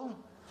battle,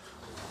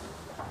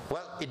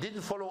 well, it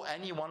didn't follow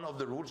any one of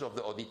the rules of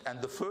the audit.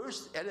 And the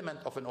first element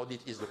of an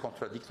audit is the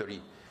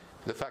contradictory,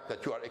 the fact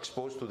that you are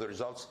exposed to the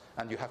results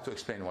and you have to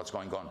explain what's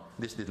going on.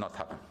 This did not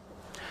happen.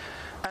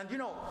 And you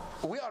know,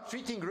 we are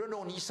treating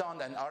Renault,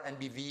 Nissan and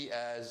RNBV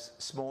as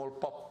small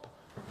pop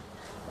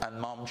and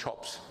mom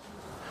shops.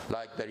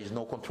 Like there is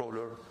no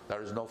controller,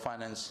 there is no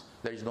finance,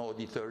 there is no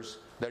auditors,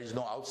 there is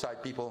no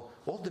outside people.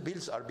 All the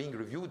bills are being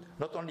reviewed,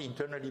 not only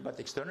internally but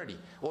externally.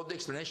 All the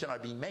explanations are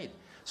being made.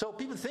 So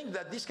people think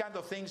that these kind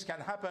of things can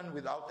happen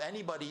without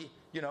anybody,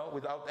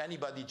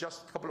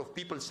 just a couple of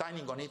people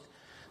signing on it.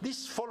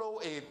 This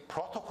follow a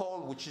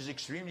protocol which is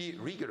extremely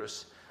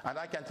rigorous. And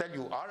I can tell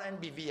you,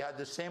 RNBV had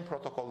the same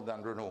protocol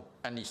than Renault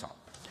and Nissan.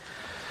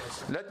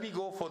 Let me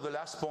go for the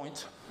last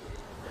point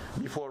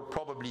before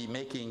probably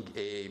making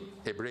a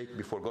break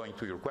before going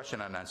to your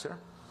question and answer.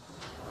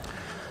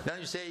 Then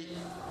you say,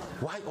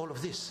 why all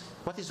of this?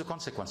 What is the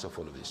consequence of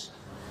all of this?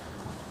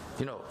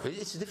 You know,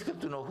 it's difficult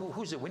to know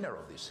who's the winner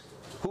of this.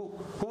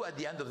 Who at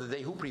the end of the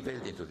day, who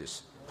prevailed into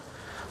this?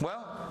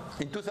 Well,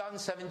 in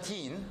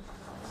 2017,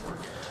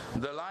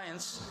 the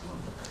Alliance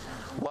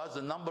was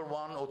the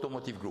 #1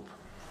 automotive group,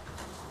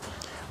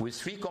 with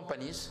 3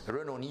 companies,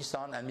 Renault,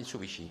 Nissan and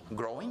Mitsubishi,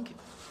 growing,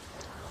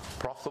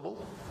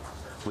 profitable,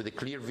 with a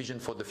clear vision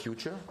for the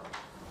future,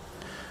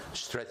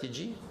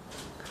 strategy,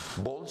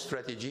 bold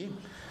strategy.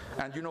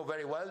 And you know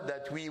very well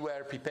that we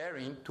were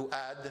preparing to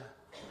add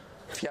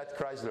Fiat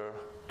Chrysler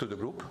to the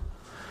group,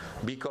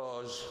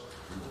 because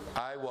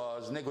I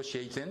was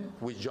negotiating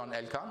with John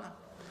Elkann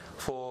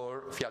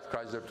for Fiat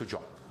Chrysler to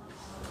join.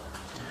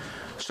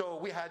 So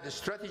we had the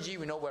strategy,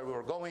 we know where we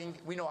were going,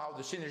 we know how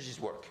the synergies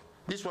work.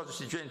 This was the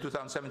situation in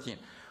 2017.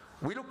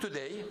 We look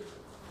today,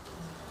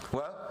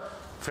 well,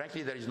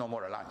 frankly, there is no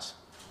more alliance.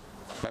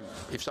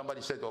 If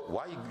somebody said, oh,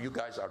 why you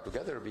guys are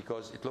together?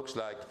 Because it looks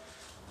like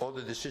all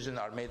the decisions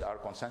are made are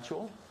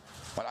consensual.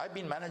 Well, I've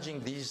been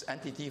managing these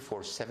entities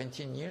for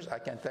 17 years. I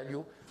can tell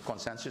you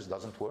consensus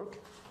doesn't work.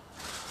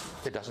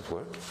 It doesn't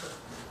work.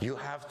 You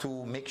have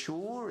to make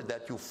sure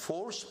that you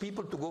force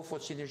people to go for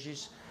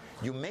synergies.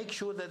 You make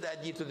sure that they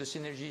adhere to the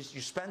synergies.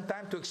 You spend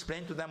time to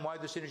explain to them why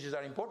the synergies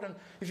are important.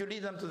 If you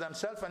leave them to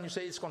themselves and you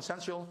say it's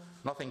consensual,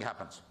 nothing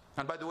happens.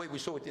 And by the way, we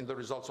saw it in the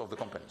results of the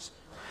companies.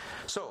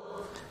 So,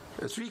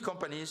 3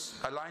 companies,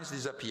 alliance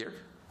disappeared,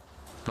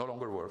 no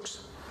longer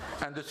works.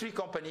 And the 3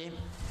 companies,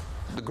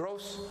 the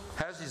growth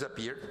has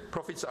disappeared,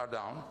 profits are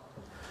down.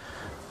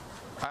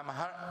 I'm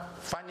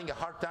finding a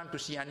hard time to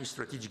see any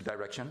strategic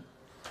direction.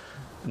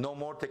 No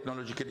more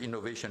technological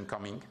innovation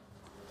coming,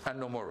 and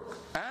no more work.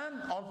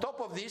 And on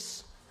top of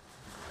this,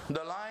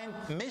 the line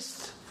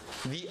missed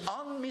the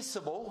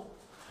unmissable,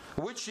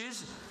 which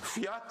is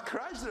Fiat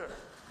Chrysler.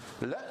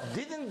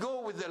 Didn't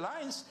go with the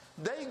lines,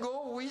 they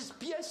go with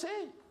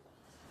PSA.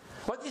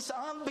 But it's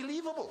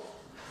unbelievable.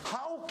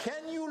 How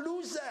can you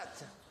lose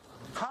that?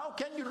 How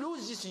can you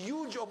lose this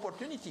huge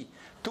opportunity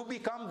to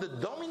become the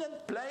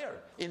dominant player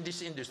in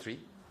this industry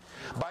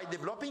by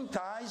developing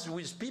ties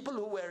with people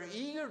who were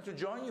eager to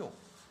join you,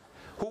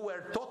 who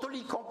were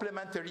totally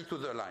complementary to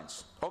the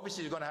alliance?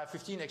 Obviously, you're going to have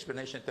 15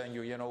 explanations telling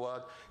you, you know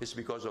what, it's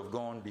because of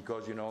Ghosn,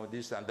 because, you know,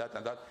 this and that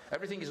and that.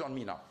 Everything is on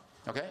me now,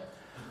 okay?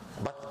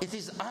 But it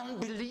is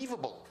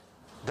unbelievable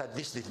that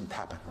this didn't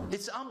happen.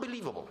 It's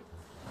unbelievable.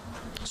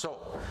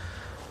 So,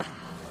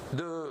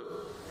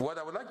 what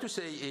I would like to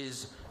say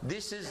is,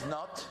 this is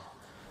not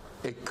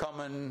a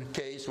common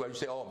case where you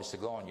say, oh, Mr.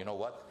 Ghosn, you know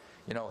what?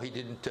 You know, he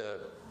didn't,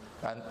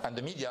 and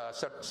the media,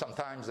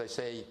 sometimes they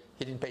say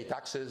he didn't pay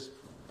taxes,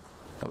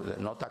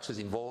 no taxes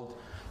involved.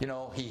 You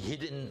know, he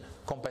hidden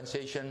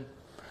compensation.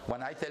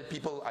 When I tell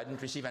people I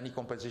didn't receive any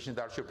compensation,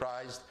 they are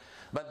surprised.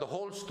 But the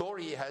whole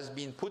story has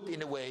been put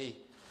in a way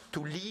to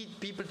lead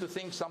people to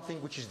think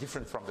something which is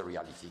different from the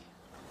reality.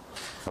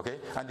 Okay?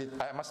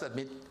 And I must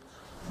admit,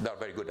 they are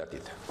very good at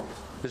it.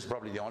 This is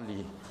probably the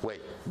only way.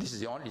 This is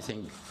the only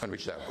thing on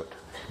which they are good.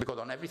 Because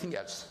on everything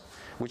else,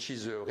 which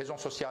is a raison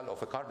sociale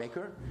of a car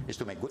maker, is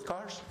to make good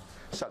cars,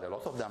 sell a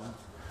lot of them,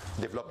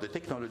 develop the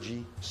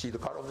technology, see the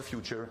car of the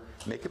future,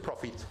 make a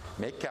profit,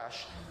 make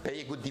cash,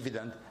 pay a good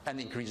dividend, and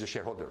increase the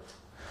shareholder.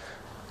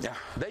 Yeah,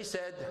 they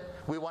said,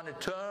 we want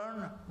to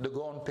turn the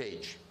Ghosn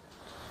page.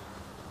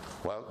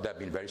 Well, they've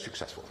been very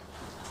successful.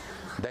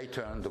 They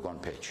turned the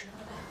Ghosn page.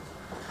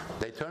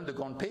 They turned the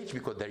Ghosn page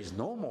because there is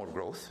no more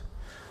growth,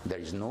 there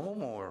is no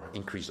more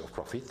increase of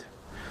profit,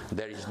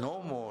 there is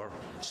no more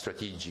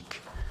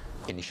strategic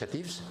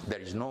initiatives, there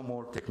is no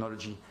more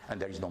technology, and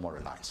there is no more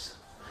alliance.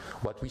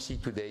 What we see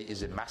today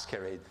is a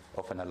masquerade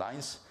of an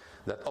alliance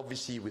that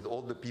obviously, with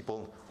all the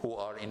people who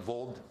are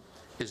involved,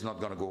 is not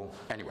going to go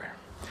anywhere.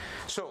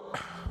 So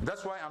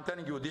that's why I'm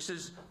telling you, this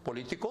is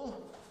political.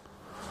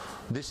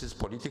 This is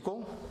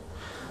political.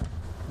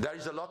 There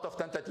is a lot of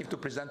tentative to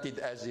present it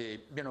as a,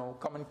 you know,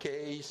 common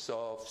case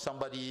of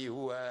somebody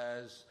who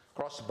has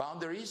crossed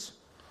boundaries.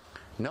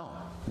 No,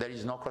 there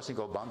is no crossing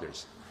of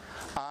boundaries.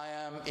 I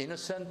am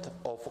innocent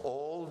of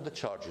all the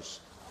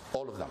charges,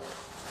 all of them.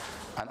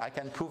 And I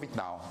can prove it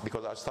now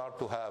because I start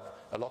to have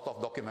a lot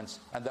of documents,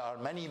 and there are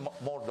many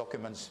more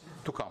documents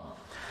to come.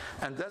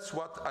 And that's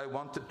what I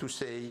wanted to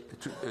say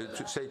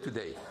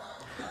today.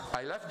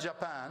 I left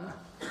Japan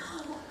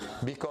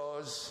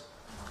because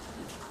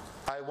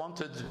I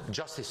wanted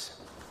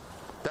justice.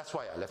 That's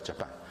why I left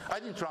Japan.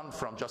 I didn't run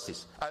from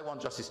justice. I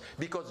want justice.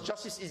 Because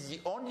justice is the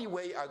only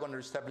way I'm going to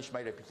establish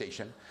my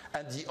reputation,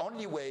 and the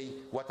only way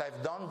what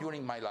I've done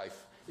during my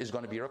life is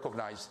going to be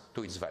recognized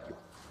to its value.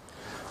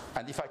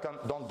 And if I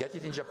don't get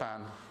it in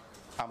Japan,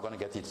 I'm going to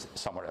get it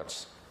somewhere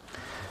else.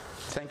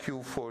 Thank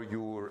you for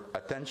your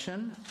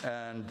attention.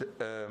 And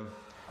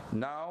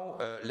now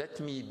let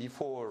me,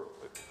 before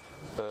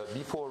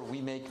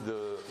we make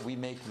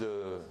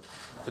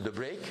the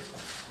break,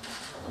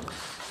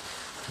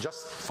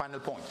 just final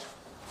point,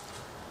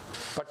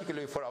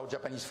 particularly for our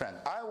Japanese friend.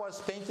 I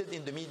was painted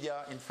in the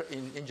media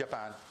in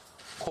Japan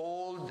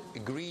called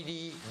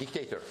greedy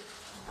dictator.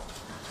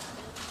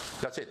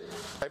 That's it.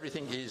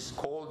 Everything is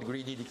called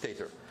greedy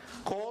dictator.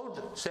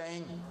 Called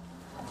saying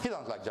he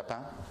doesn't like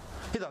Japan,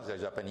 he doesn't like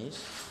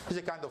Japanese, he's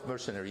a kind of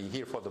mercenary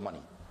here for the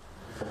money.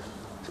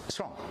 It's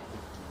wrong.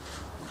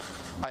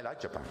 I like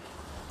Japan.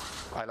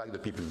 I like the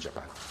people in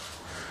Japan.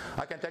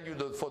 I can tell you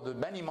that for the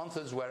many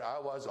months where I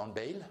was on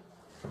bail,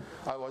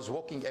 I was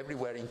walking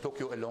everywhere in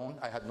Tokyo alone.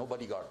 I had no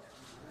bodyguard.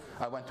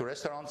 I went to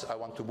restaurants, I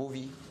went to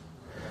movie,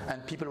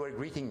 and people were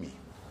greeting me.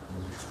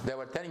 They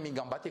were telling me,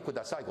 "Ganbatte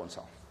kudasai,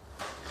 Ghosn-san."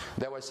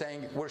 They were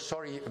saying, "We're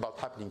sorry about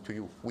happening to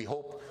you. We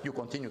hope you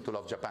continue to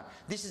love Japan."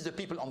 This is the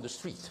people on the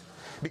street.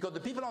 Because the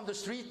people on the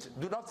street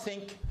do not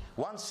think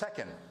 1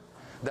 second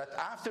that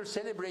after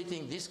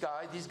celebrating this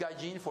guy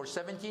Jean, for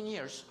 17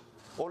 years,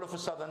 all of a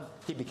sudden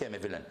he became a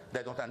villain.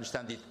 They don't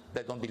understand it.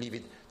 They don't believe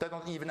it. They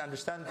don't even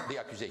understand the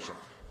accusation.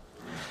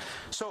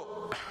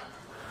 So,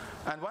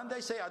 and when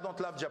they say I don't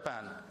love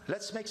Japan,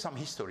 let's make some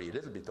history, a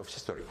little bit of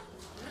history.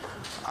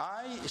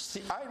 I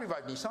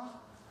revived Nissan.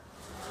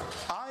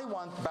 I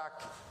went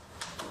back.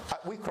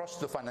 We crossed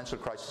the financial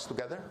crisis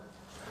together.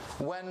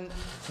 When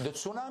the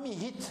tsunami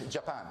hit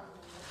Japan,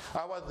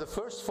 I was the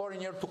first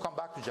foreigner to come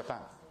back to Japan.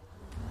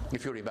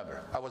 If you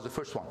remember, I was the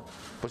first one.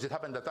 Because it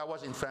happened that I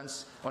was in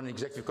France on an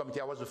executive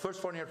committee. I was the first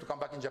foreigner to come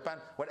back in Japan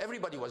when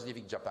everybody was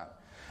leaving Japan.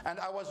 And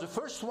I was the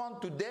first one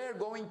to dare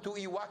going to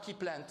Iwaki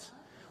plant,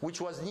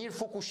 which was near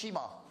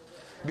Fukushima.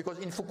 Because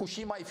in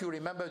Fukushima, if you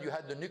remember, you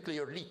had the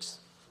nuclear leaks.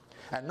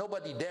 And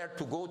nobody dared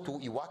to go to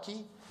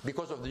Iwaki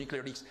because of the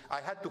nuclear leaks.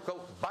 I had to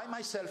go by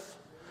myself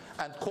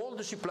and call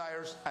the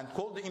suppliers and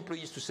call the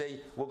employees to say,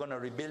 we're going to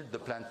rebuild the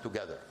plant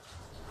together.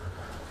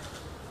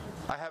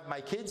 I have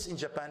my kids in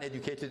Japan,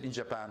 educated in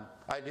Japan.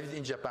 I lived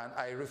in Japan.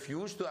 I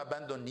refused to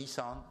abandon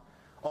Nissan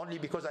only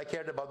because I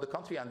cared about the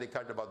country and they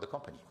cared about the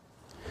company.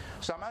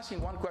 So I'm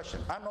asking one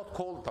question. I'm not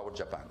cold toward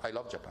Japan. I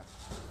love Japan.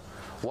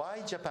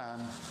 Why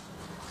Japan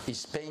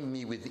is paying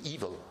me with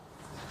evil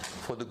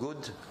for the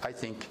good I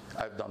think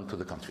I've done to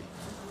the country?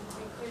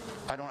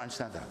 I don't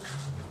understand that.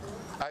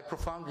 I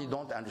profoundly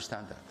don't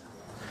understand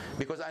that.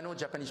 Because I know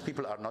Japanese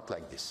people are not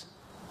like this.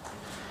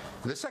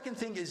 The second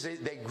thing is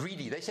they're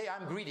greedy. They say,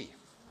 I'm greedy.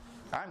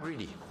 I'm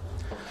greedy.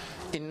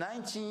 In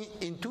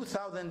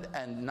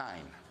 2009,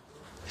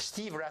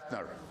 Steve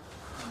Ratner,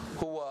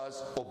 who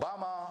was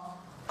Obama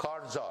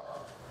car czar,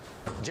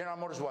 General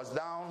Motors was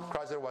down,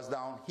 Chrysler was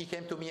down, he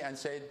came to me and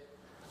said,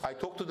 I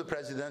talked to the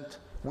president,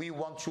 we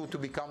want you to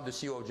become the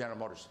CEO of General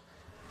Motors.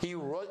 He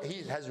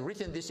has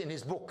written this in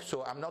his book,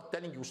 so I'm not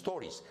telling you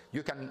stories.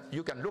 You can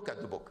look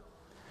at the book.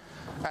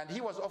 And he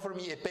was offering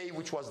me a pay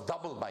which was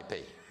double my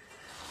pay.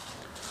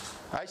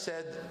 I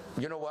said,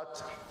 you know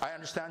what, I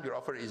understand your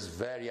offer is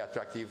very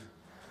attractive,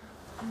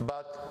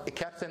 but a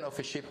captain of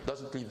a ship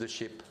doesn't leave the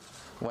ship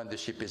when the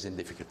ship is in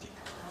difficulty.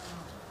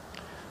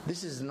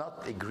 This is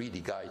not a greedy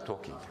guy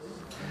talking.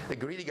 A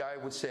greedy guy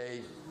would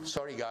say,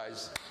 sorry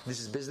guys, this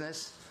is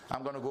business,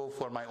 I'm going to go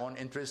for my own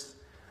interest,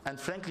 and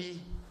frankly,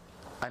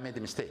 I made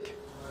a mistake.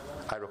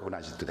 I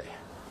recognize it today.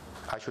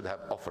 I should have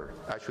offered,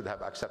 I should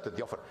have accepted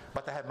the offer,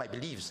 but I have my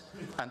beliefs,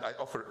 and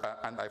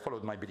I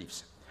followed my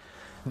beliefs.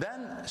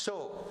 Then,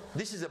 so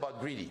this is about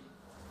greedy.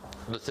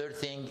 The third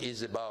thing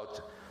is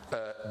about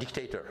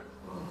dictator.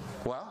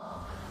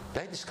 Well,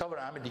 they discovered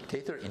I'm a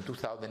dictator in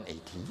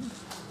 2018.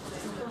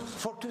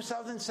 For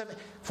 2007,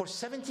 for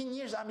 17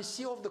 years, I'm a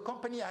CEO of the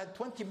company. I had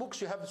 20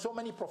 books. You have so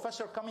many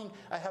professors coming.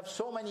 I have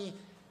so many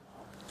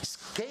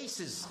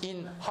cases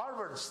in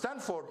Harvard,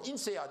 Stanford,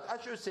 INSEAD,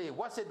 HEC,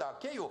 Waseda,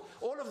 Keio,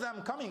 all of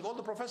them coming, all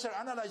the professors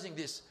analyzing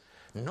this.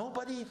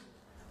 Nobody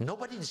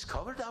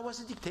discovered I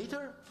was a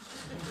dictator.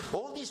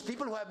 All these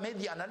people who have made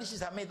the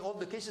analysis have made all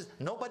the cases.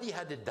 Nobody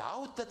had a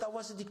doubt that I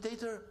was a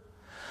dictator.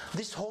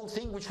 This whole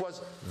thing, which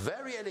was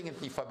very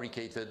elegantly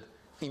fabricated,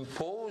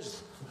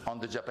 imposed on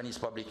the Japanese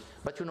public.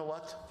 But you know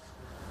what?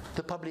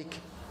 The public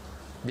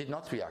did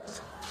not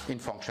react in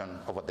function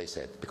of what they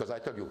said. Because I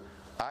tell you,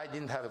 I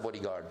didn't have a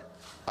bodyguard.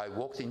 I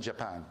walked in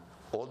Japan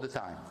all the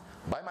time,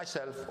 by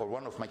myself or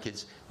one of my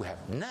kids. We have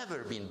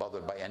never been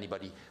bothered by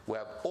anybody. We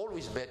have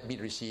always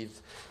been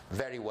received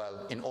very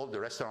well in all the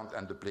restaurants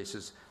and the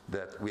places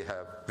that we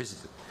have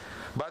visited.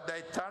 But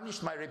they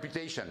tarnished my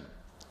reputation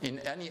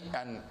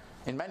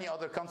in many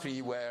other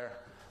countries where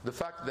the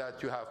fact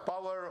that you have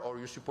power or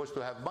you're supposed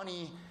to have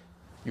money,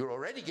 you're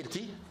already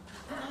guilty.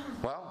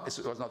 Well,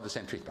 it was not the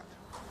same treatment,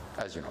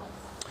 as you know.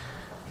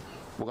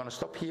 We're going to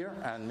stop here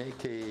and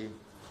make a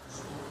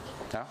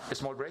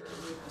small break.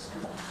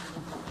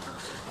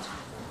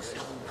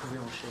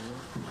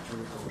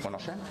 On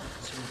enchaîne?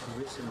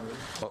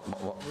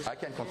 Well, I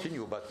can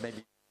continue, but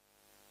maybe.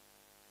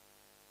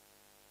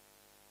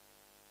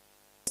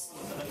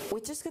 We're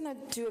just going to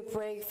do a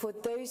break for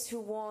those who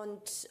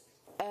want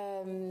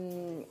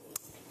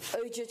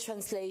audio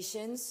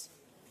translations.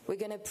 We're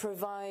going to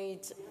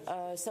provide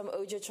some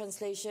audio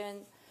translation.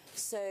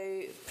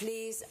 So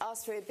please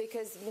ask for it,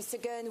 because Mr.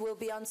 Ghosn will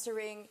be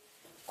answering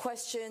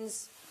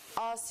questions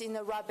asked in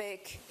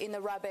Arabic,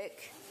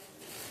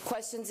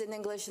 questions in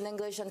English,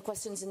 and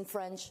questions in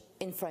French,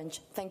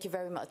 Thank you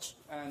very much.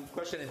 And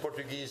question in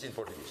Portuguese,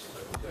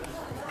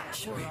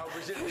 Sure.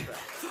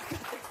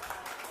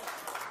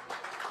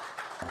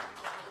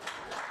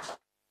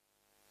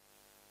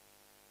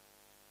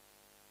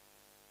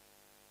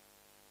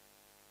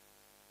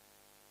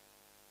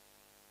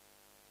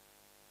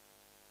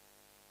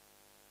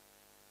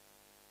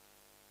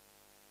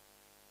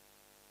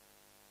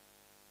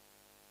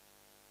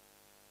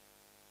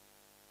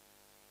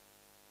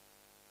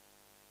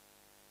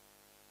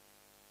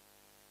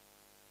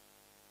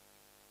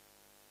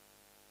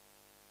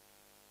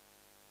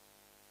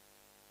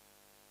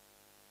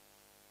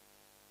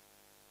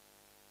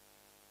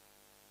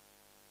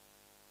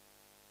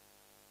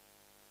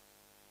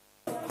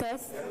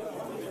 Test.